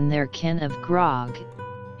Christmas in their kin of grog,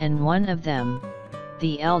 and one of them,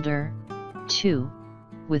 the elder, too,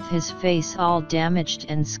 with his face all damaged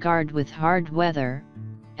and scarred with hard weather,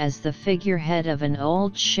 as the figurehead of an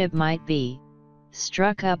old ship might be,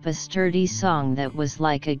 struck up a sturdy song that was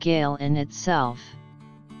like a gale in itself.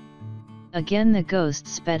 Again the ghost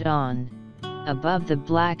sped on, above the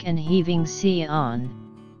black and heaving sea on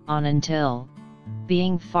until,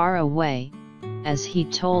 being far away, as he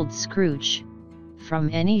told Scrooge, from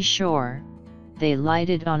any shore, they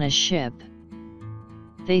lighted on a ship.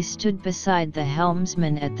 They stood beside the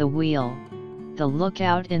helmsman at the wheel, the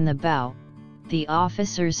lookout in the bow, the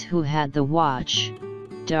officers who had the watch,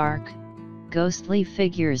 dark, ghostly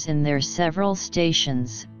figures in their several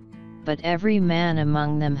stations, but every man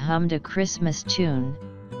among them hummed a Christmas tune,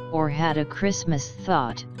 or had a Christmas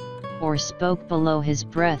thought, or spoke below his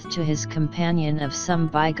breath to his companion of some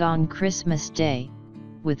bygone Christmas day,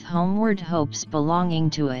 with homeward hopes belonging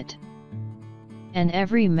to it. And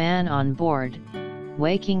every man on board,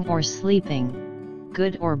 waking or sleeping,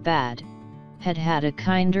 good or bad, had had a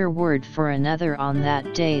kinder word for another on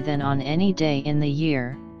that day than on any day in the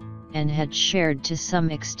year, and had shared to some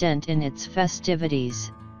extent in its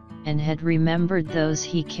festivities, and had remembered those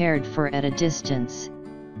he cared for at a distance,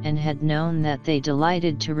 and had known that they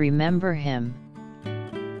delighted to remember him.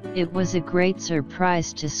 It was a great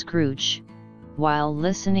surprise to Scrooge, while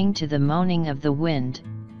listening to the moaning of the wind,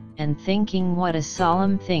 and thinking what a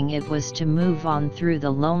solemn thing it was to move on through the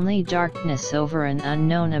lonely darkness over an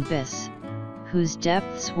unknown abyss, whose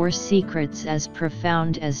depths were secrets as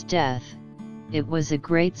profound as death. It was a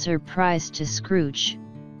great surprise to Scrooge,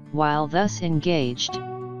 while thus engaged,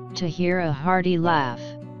 to hear a hearty laugh.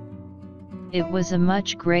 It was a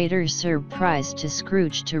much greater surprise to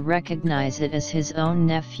Scrooge to recognize it as his own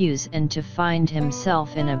nephew's and to find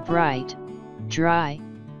himself in a bright, dry,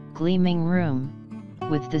 gleaming room,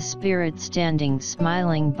 with the spirit standing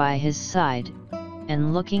smiling by his side,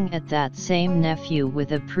 and looking at that same nephew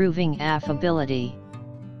with approving affability.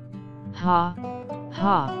 "Ha,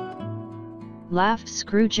 ha!" laughed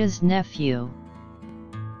Scrooge's nephew.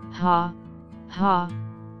 "Ha, ha,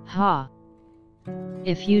 ha!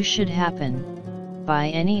 If you should happen, by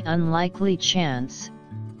any unlikely chance,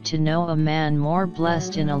 to know a man more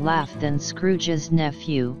blessed in a laugh than Scrooge's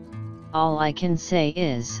nephew, all I can say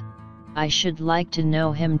is, I should like to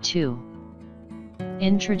know him too.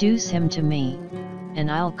 Introduce him to me, and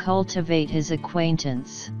I'll cultivate his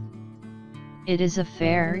acquaintance. It is a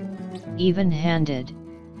fair, even-handed,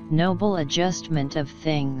 noble adjustment of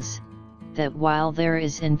things, that while there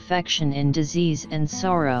is infection in disease and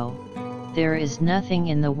sorrow, there is nothing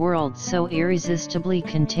in the world so irresistibly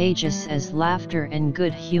contagious as laughter and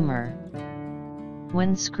good humor."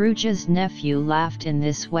 When Scrooge's nephew laughed in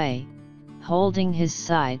this way, holding his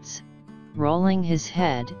sides, rolling his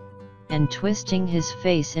head, and twisting his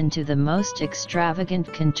face into the most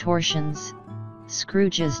extravagant contortions,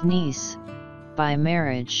 Scrooge's niece, by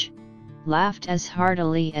marriage, laughed as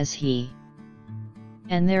heartily as he.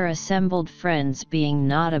 And their assembled friends, being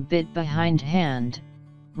not a bit behindhand,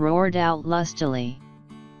 roared out lustily,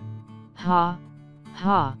 "Ha,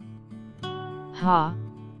 ha! Ha,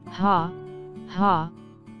 ha, ha,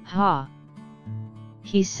 ha!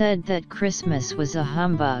 He said that Christmas was a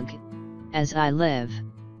humbug, as I live!"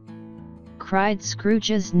 cried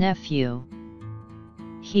Scrooge's nephew.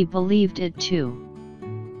 "He believed it too.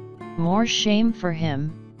 More shame for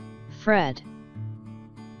him, Fred!"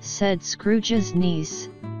 said Scrooge's niece,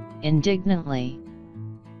 indignantly.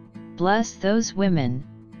 "Bless those women,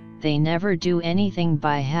 they never do anything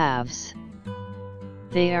by halves.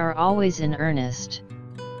 They are always in earnest.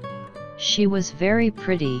 She was very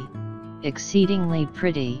pretty, exceedingly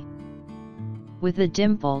pretty, with a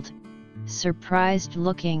dimpled,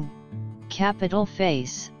 surprised-looking, capital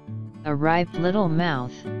face, a ripe little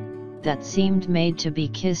mouth, that seemed made to be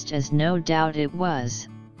kissed, as no doubt it was,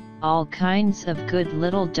 all kinds of good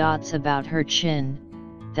little dots about her chin,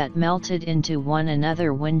 that melted into one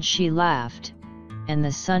another when she laughed, and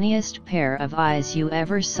the sunniest pair of eyes you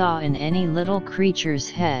ever saw in any little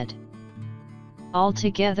creature's head.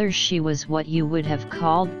 Altogether she was what you would have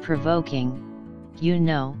called provoking, you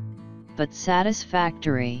know, but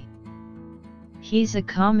satisfactory." "He's a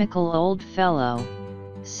comical old fellow,"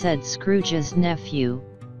 said Scrooge's nephew,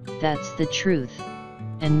 "that's the truth,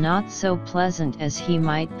 and not so pleasant as he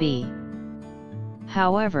might be.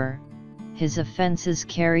 However, his offences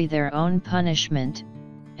carry their own punishment,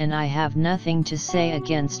 and I have nothing to say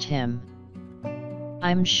against him."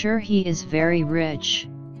 "I'm sure he is very rich,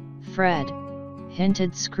 Fred,"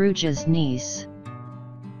 hinted Scrooge's niece.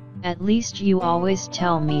 "At least you always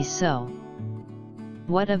tell me so."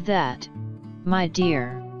 "What of that, my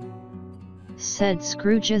dear?" said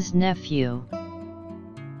Scrooge's nephew.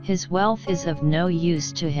 "His wealth is of no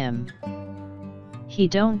use to him. He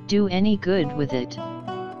don't do any good with it.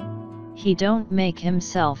 He don't make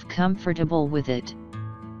himself comfortable with it.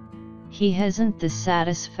 He hasn't the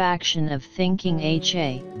satisfaction of thinking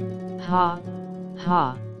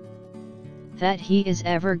that he is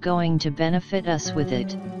ever going to benefit us with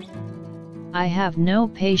it. I have no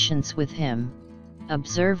patience with him,"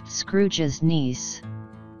 observed Scrooge's niece.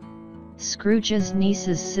 Scrooge's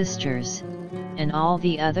niece's sisters, and all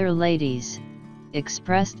the other ladies,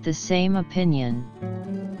 expressed the same opinion.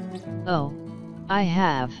 "Oh, I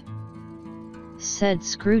have," said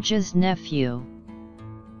Scrooge's nephew.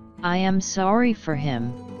 "I am sorry for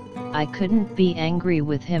him. I couldn't be angry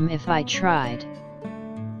with him if I tried.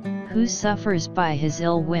 Who suffers by his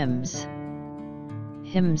ill whims?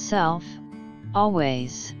 Himself,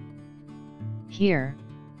 always. Here,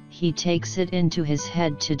 he takes it into his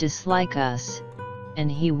head to dislike us,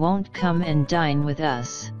 and he won't come and dine with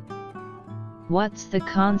us. What's the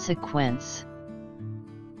consequence?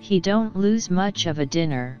 He don't lose much of a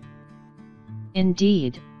dinner."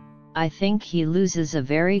 "Indeed, I think he loses a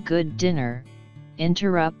very good dinner,"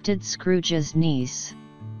 interrupted Scrooge's niece.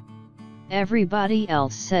 Everybody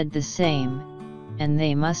else said the same, and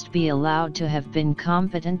they must be allowed to have been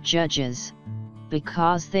competent judges,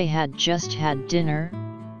 because they had just had dinner,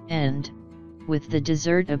 and, with the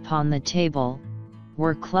dessert upon the table,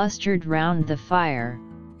 were clustered round the fire,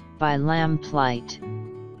 by lamplight.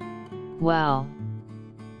 "Well,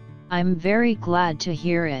 I'm very glad to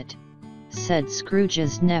hear it," said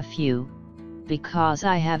Scrooge's nephew, "because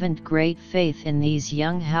I haven't great faith in these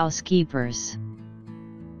young housekeepers.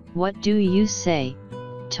 What do you say,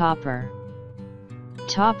 Topper?"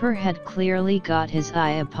 Topper had clearly got his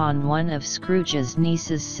eye upon one of Scrooge's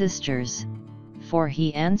niece's sisters, for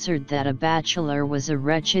he answered that a bachelor was a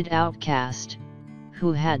wretched outcast,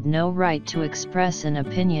 who had no right to express an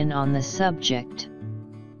opinion on the subject.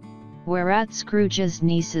 Whereat Scrooge's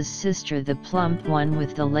niece's sister, the plump one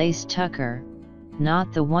with the lace tucker,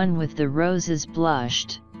 not the one with the roses,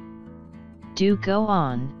 blushed. "Do go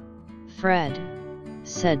on, Fred,"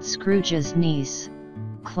 said Scrooge's niece,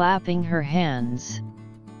 clapping her hands.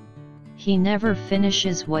 "He never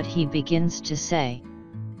finishes what he begins to say.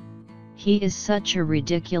 He is such a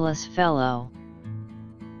ridiculous fellow."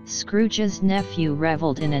 Scrooge's nephew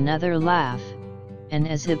revelled in another laugh, and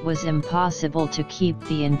as it was impossible to keep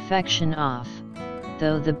the infection off,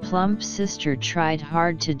 though the plump sister tried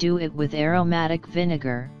hard to do it with aromatic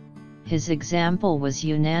vinegar, his example was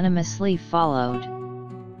unanimously followed.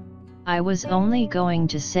 "I was only going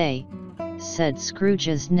to say," said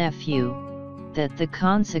Scrooge's nephew, "that the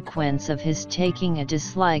consequence of his taking a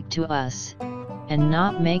dislike to us, and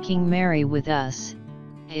not making merry with us,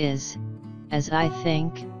 is, as I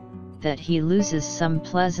think, that he loses some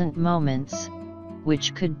pleasant moments,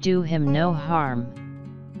 which could do him no harm.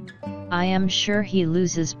 I am sure he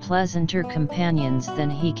loses pleasanter companions than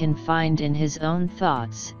he can find in his own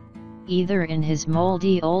thoughts, either in his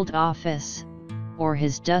mouldy old office, or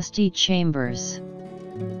his dusty chambers.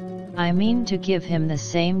 I mean to give him the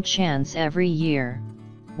same chance every year,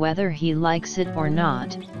 whether he likes it or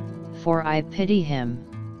not, for I pity him.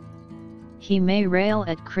 He may rail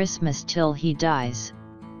at Christmas till he dies,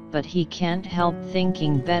 but he can't help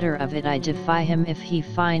thinking better of it. I defy him if he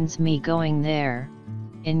finds me going there,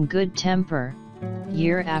 in good temper,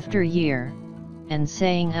 year after year, and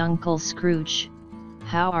saying, 'Uncle Scrooge,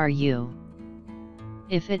 how are you?'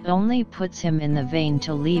 If it only puts him in the vein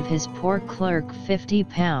to leave his poor clerk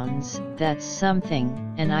 £50, that's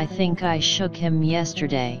something, and I think I shook him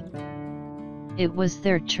yesterday." It was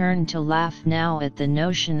their turn to laugh now at the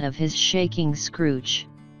notion of his shaking Scrooge.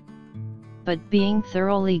 But being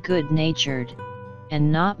thoroughly good-natured,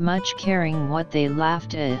 and not much caring what they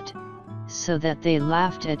laughed at, so that they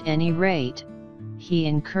laughed at any rate, he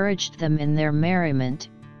encouraged them in their merriment,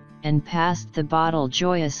 and passed the bottle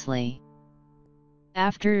joyously.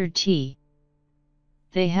 After tea,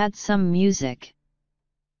 they had some music,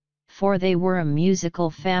 for they were a musical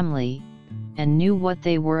family, and knew what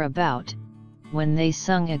they were about, when they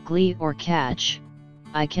sung a glee or catch,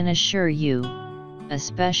 I can assure you,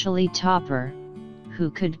 especially Topper, who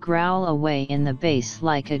could growl away in the bass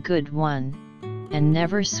like a good one, and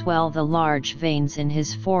never swell the large veins in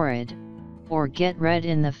his forehead, or get red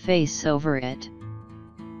in the face over it.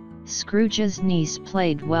 Scrooge's niece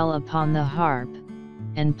played well upon the harp,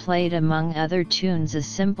 and played among other tunes a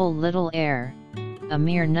simple little air, a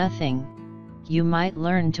mere nothing, you might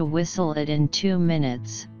learn to whistle it in 2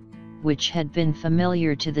 minutes, which had been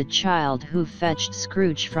familiar to the child who fetched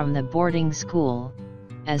Scrooge from the boarding school,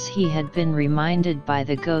 as he had been reminded by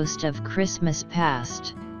the ghost of Christmas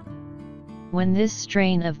past. When this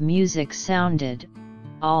strain of music sounded,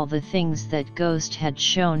 all the things that ghost had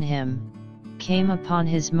shown him came upon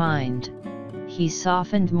his mind. He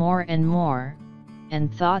softened more and more,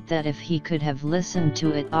 and thought that if he could have listened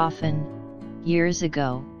to it often, years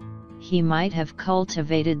ago, he might have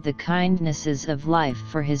cultivated the kindnesses of life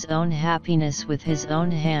for his own happiness with his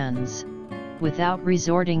own hands, without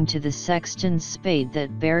resorting to the sexton's spade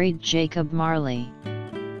that buried Jacob Marley.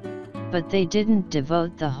 But they didn't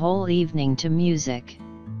devote the whole evening to music.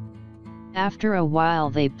 After a while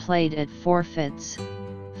they played at forfeits,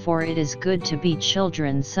 for it is good to be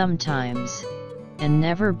children sometimes, and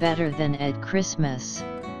never better than at Christmas,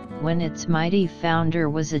 when its mighty founder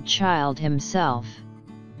was a child himself.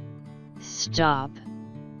 Stop.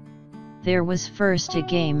 There was first a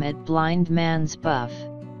game at blind man's buff.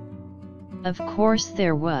 Of course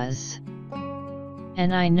there was.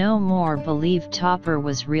 And I no more believe Topper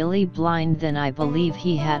was really blind than I believe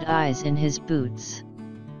he had eyes in his boots.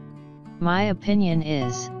 My opinion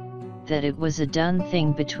is, that it was a done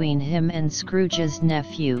thing between him and Scrooge's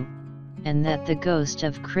nephew, and that the ghost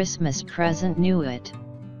of Christmas present knew it.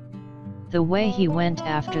 The way he went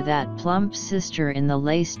after that plump sister in the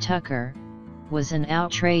lace tucker, was an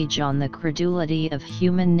outrage on the credulity of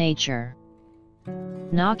human nature.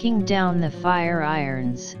 Knocking down the fire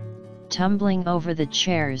irons, tumbling over the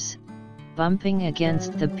chairs, bumping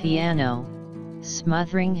against the piano,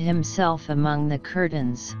 smothering himself among the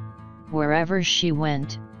curtains, wherever she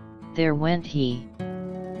went, there went he.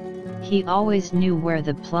 He always knew where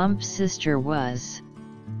the plump sister was.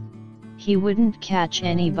 He wouldn't catch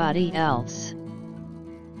anybody else.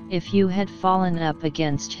 If you had fallen up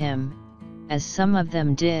against him, as some of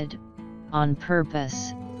them did, on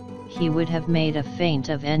purpose, he would have made a feint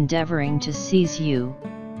of endeavoring to seize you,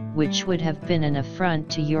 which would have been an affront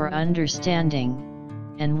to your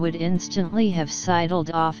understanding, and would instantly have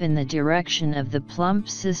sidled off in the direction of the plump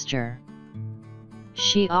sister.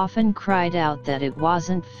 She often cried out that it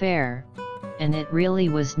wasn't fair, and it really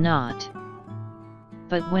was not.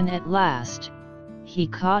 But when at last, he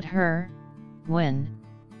caught her, when,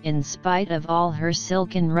 in spite of all her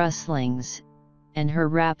silken rustlings, and her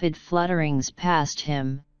rapid flutterings past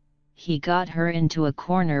him, he got her into a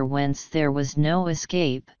corner whence there was no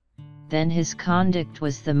escape, then his conduct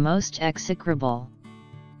was the most execrable.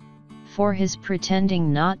 For his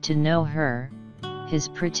pretending not to know her, his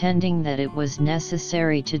pretending that it was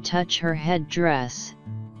necessary to touch her head-dress,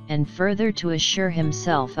 and further to assure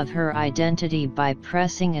himself of her identity by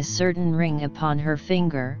pressing a certain ring upon her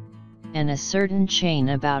finger, and a certain chain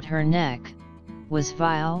about her neck, was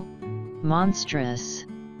vile, monstrous.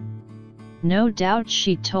 No doubt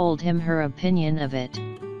she told him her opinion of it,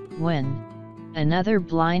 when, another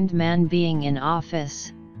blind man being in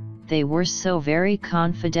office, they were so very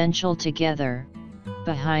confidential together,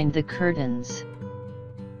 behind the curtains.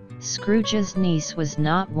 Scrooge's niece was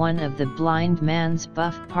not one of the blind man's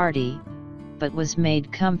buff party, but was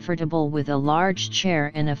made comfortable with a large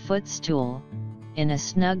chair and a footstool, in a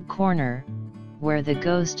snug corner, where the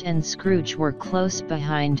ghost and Scrooge were close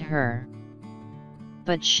behind her.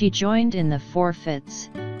 But she joined in the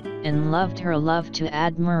forfeits, and loved her love to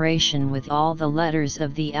admiration with all the letters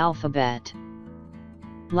of the alphabet.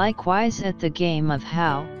 Likewise at the game of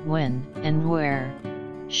how, when, and where,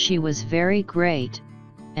 she was very great,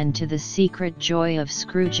 and to the secret joy of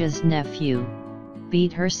Scrooge's nephew,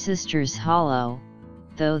 beat her sisters hollow,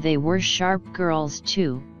 though they were sharp girls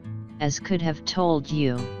too, as could have told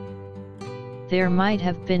you. There might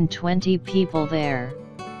have been 20 people there,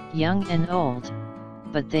 young and old,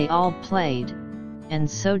 but they all played, and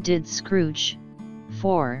so did Scrooge,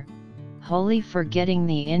 for, wholly forgetting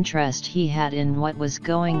the interest he had in what was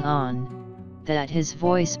going on, that his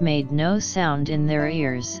voice made no sound in their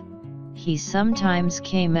ears, he sometimes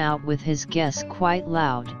came out with his guess quite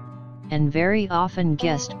loud, and very often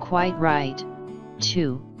guessed quite right,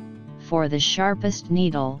 too, for the sharpest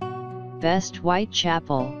needle, best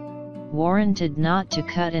Whitechapel, warranted not to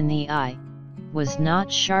cut in the eye, was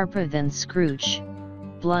not sharper than Scrooge,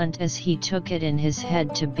 blunt as he took it in his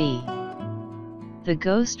head to be. The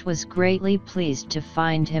ghost was greatly pleased to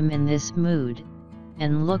find him in this mood,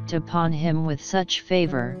 and looked upon him with such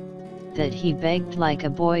favor, that he begged like a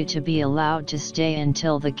boy to be allowed to stay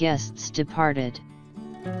until the guests departed.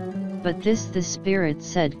 But this the spirit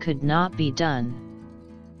said could not be done.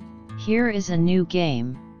 "Here is a new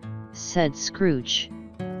game," said Scrooge.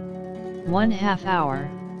 "1/2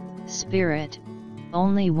 hour, spirit,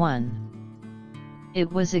 only one."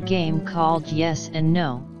 It was a game called Yes and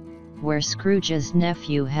No, where Scrooge's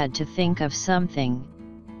nephew had to think of something,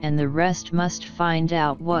 and the rest must find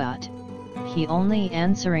out what, he only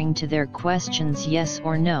answering to their questions yes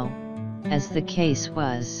or no, as the case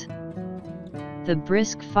was. The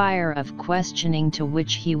brisk fire of questioning to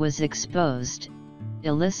which he was exposed,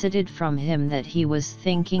 elicited from him that he was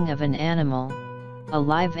thinking of an animal, a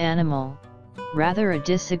live animal, rather a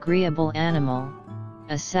disagreeable animal,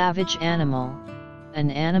 a savage animal, an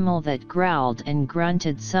animal that growled and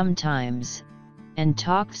grunted sometimes, and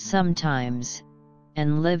talked sometimes,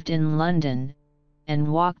 and lived in London, and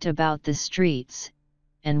walked about the streets,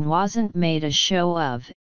 and wasn't made a show of,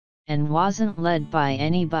 and wasn't led by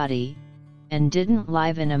anybody, and didn't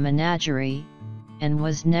live in a menagerie, and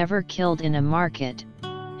was never killed in a market,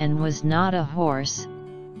 and was not a horse,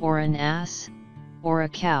 or an ass, or a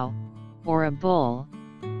cow, or a bull,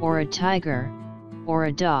 or a tiger, or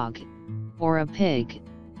a dog, or a pig,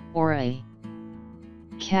 or a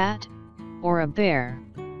cat, or a bear.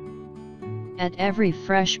 At every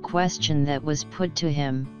fresh question that was put to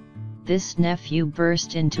him, this nephew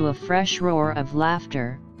burst into a fresh roar of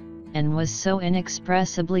laughter, and was so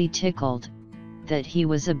inexpressibly tickled, that he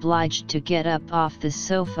was obliged to get up off the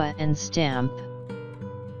sofa and stamp.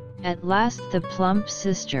 At last the plump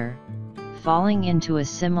sister, falling into a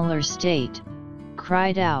similar state,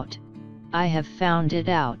 cried out, "I have found it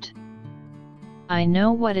out. I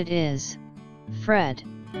know what it is, Fred.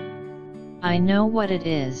 I know what it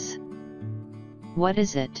is." "What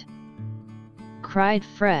is it?" cried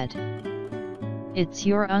Fred. "It's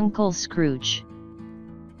your Uncle Scrooge."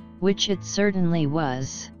 Which it certainly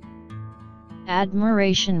was.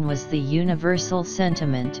 Admiration was the universal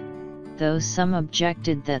sentiment, though some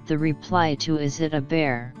objected that the reply to "Is it a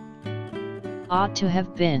bear?" ought to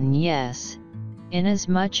have been yes,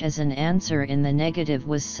 inasmuch as an answer in the negative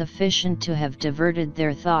was sufficient to have diverted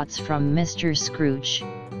their thoughts from Mr. Scrooge,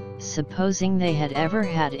 supposing they had ever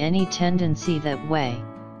had any tendency that way.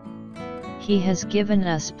 "He has given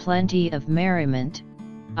us plenty of merriment,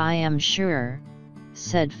 I am sure,"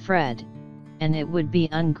 said Fred, "and it would be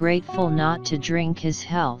ungrateful not to drink his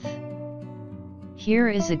health. Here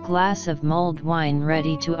is a glass of mulled wine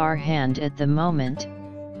ready to our hand at the moment,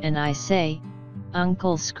 and I say,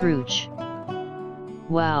 Uncle Scrooge."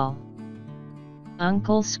 "Well,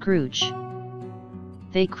 Uncle Scrooge,"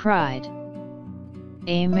 they cried.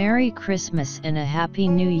 "A Merry Christmas and a Happy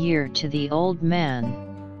New Year to the old man,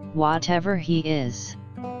 whatever he is,"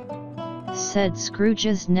 said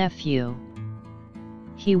Scrooge's nephew.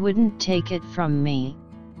 "He wouldn't take it from me,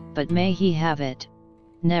 but may he have it,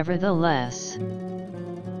 nevertheless."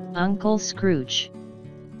 Uncle Scrooge.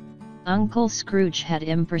 Uncle Scrooge had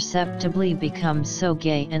imperceptibly become so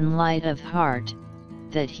gay and light of heart,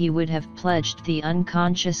 that he would have pledged the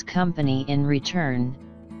unconscious company in return,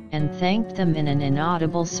 and thanked them in an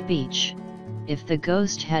inaudible speech, if the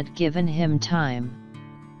ghost had given him time.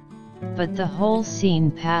 But the whole scene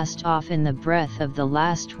passed off in the breath of the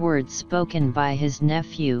last words spoken by his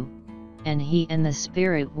nephew, and he and the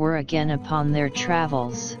spirit were again upon their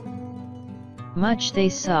travels. Much they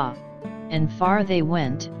saw, and far they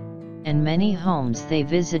went, and many homes they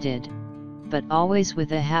visited, but always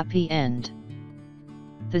with a happy end.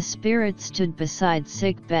 The spirit stood beside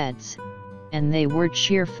sick beds, and they were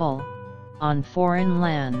cheerful, on foreign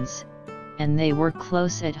lands, and they were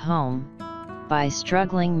close at home, by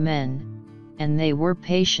struggling men, and they were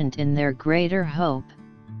patient in their greater hope,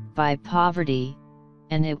 by poverty,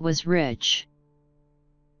 and it was rich.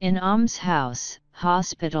 In almshouse,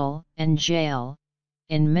 hospital, and jail,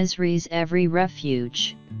 in misery's every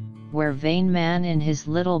refuge, where vain man in his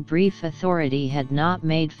little brief authority had not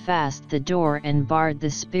made fast the door and barred the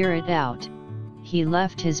spirit out, he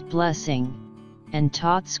left his blessing, and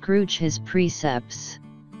taught Scrooge his precepts.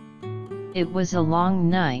 It was a long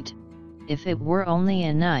night, if it were only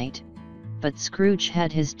a night, but Scrooge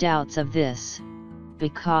had his doubts of this,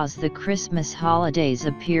 because the Christmas holidays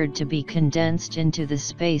appeared to be condensed into the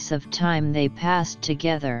space of time they passed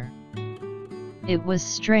together. It was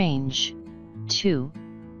strange, too,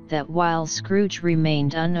 that while Scrooge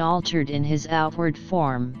remained unaltered in his outward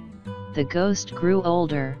form, the ghost grew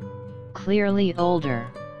older, clearly older.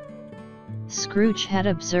 Scrooge had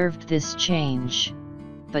observed this change,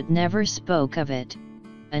 but never spoke of it,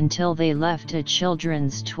 until they left a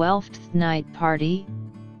children's 12th night party,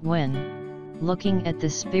 when, looking at the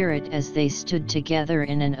spirit as they stood together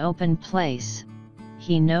in an open place,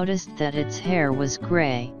 he noticed that its hair was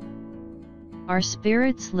grey. "Our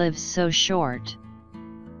spirits live so short?"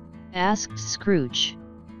 asked Scrooge.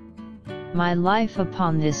 "My life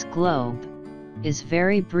upon this globe is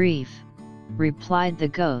very brief," replied the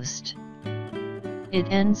ghost. "It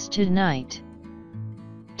ends tonight."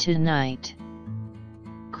 "Tonight!"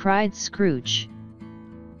 cried Scrooge.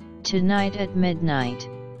 Tonight at midnight.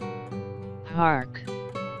 Hark!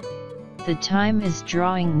 The time is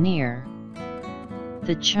drawing near.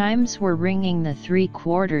 The chimes were ringing the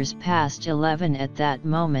 11:15 at that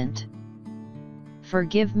moment.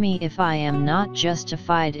 "Forgive me if I am not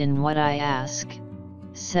justified in what I ask,"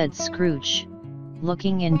 said Scrooge,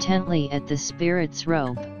 looking intently at the spirit's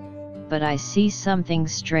robe, "but I see something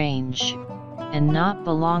strange, and not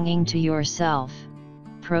belonging to yourself,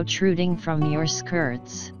 protruding from your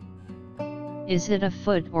skirts. Is it a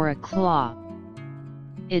foot or a claw?"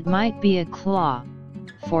 "It might be a claw,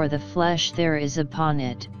 for the flesh there is upon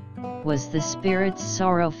it," was the spirit's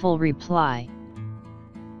sorrowful reply.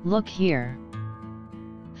 "Look here."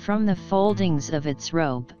 From the foldings of its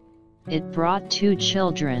robe, it brought 2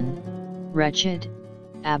 children, wretched,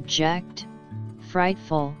 abject,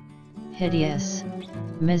 frightful, hideous,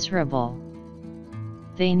 miserable.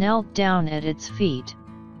 They knelt down at its feet,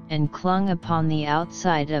 and clung upon the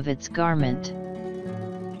outside of its garment.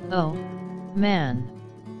 "Oh, man!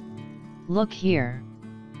 Look here!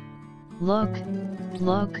 Look,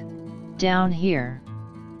 look, down here!"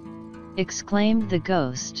 exclaimed the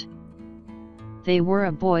ghost. They were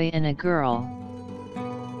a boy and a girl.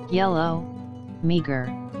 Yellow,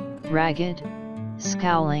 meager, ragged,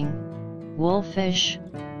 scowling, wolfish,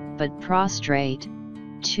 but prostrate,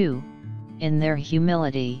 too, in their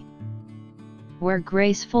humility. Where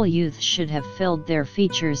graceful youth should have filled their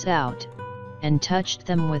features out, and touched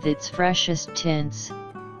them with its freshest tints,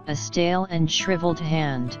 a stale and shriveled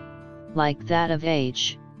hand, like that of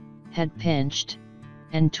age, had pinched,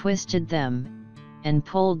 and twisted them, and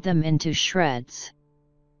pulled them into shreds.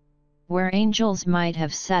 Where angels might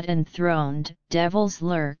have sat enthroned, devils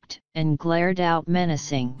lurked, and glared out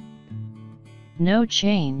menacing. No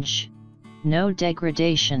change, no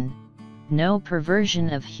degradation, no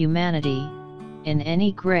perversion of humanity, in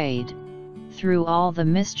any grade, through all the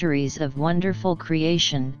mysteries of wonderful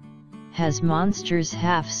creation, has monsters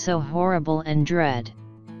half so horrible and dread.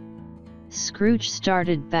 Scrooge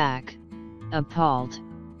started back, appalled.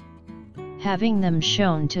 Having them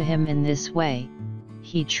shown to him in this way,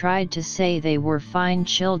 he tried to say they were fine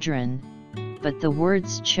children, but the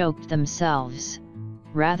words choked themselves,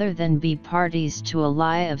 rather than be parties to a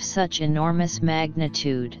lie of such enormous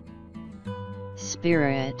magnitude.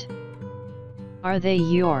 "Spirit, are they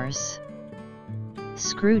yours?"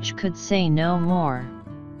 Scrooge could say no more.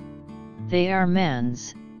 "They are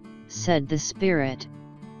man's," said the spirit,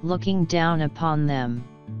 looking down upon them.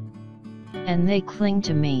 "And they cling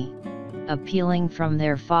to me, appealing from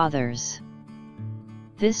their fathers.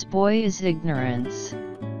 This boy is ignorance.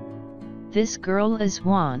 This girl is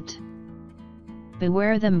want.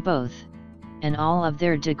 Beware them both, and all of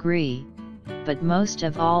their degree, but most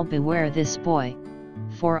of all beware this boy,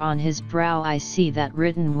 for on his brow I see that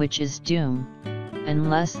written which is doom,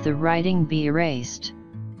 unless the writing be erased.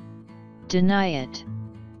 Deny it!"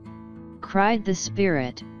 cried the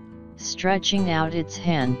spirit, stretching out its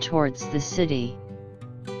hand towards the city.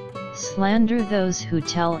 "Slander those who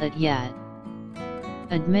tell it yet.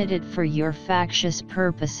 Admit it for your factious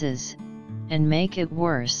purposes, and make it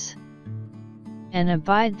worse. And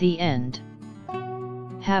abide the end.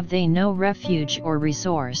 Have they no refuge or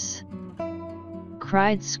resource?"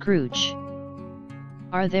 cried Scrooge.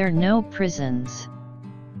 "Are there no prisons?"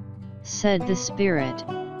 said the spirit,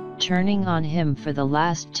 turning on him for the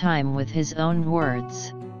last time with his own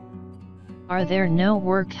words. "Are there no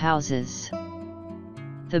workhouses?"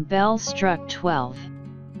 The bell struck 12.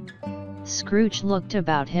 Scrooge looked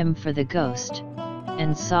about him for the ghost,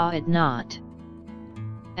 and saw it not.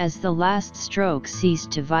 As the last stroke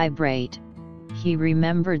ceased to vibrate, he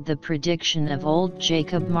remembered the prediction of old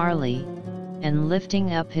Jacob Marley, and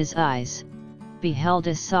lifting up his eyes, beheld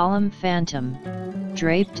a solemn phantom,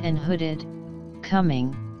 draped and hooded,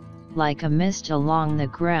 coming, like a mist along the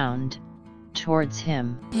ground, towards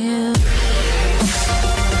him.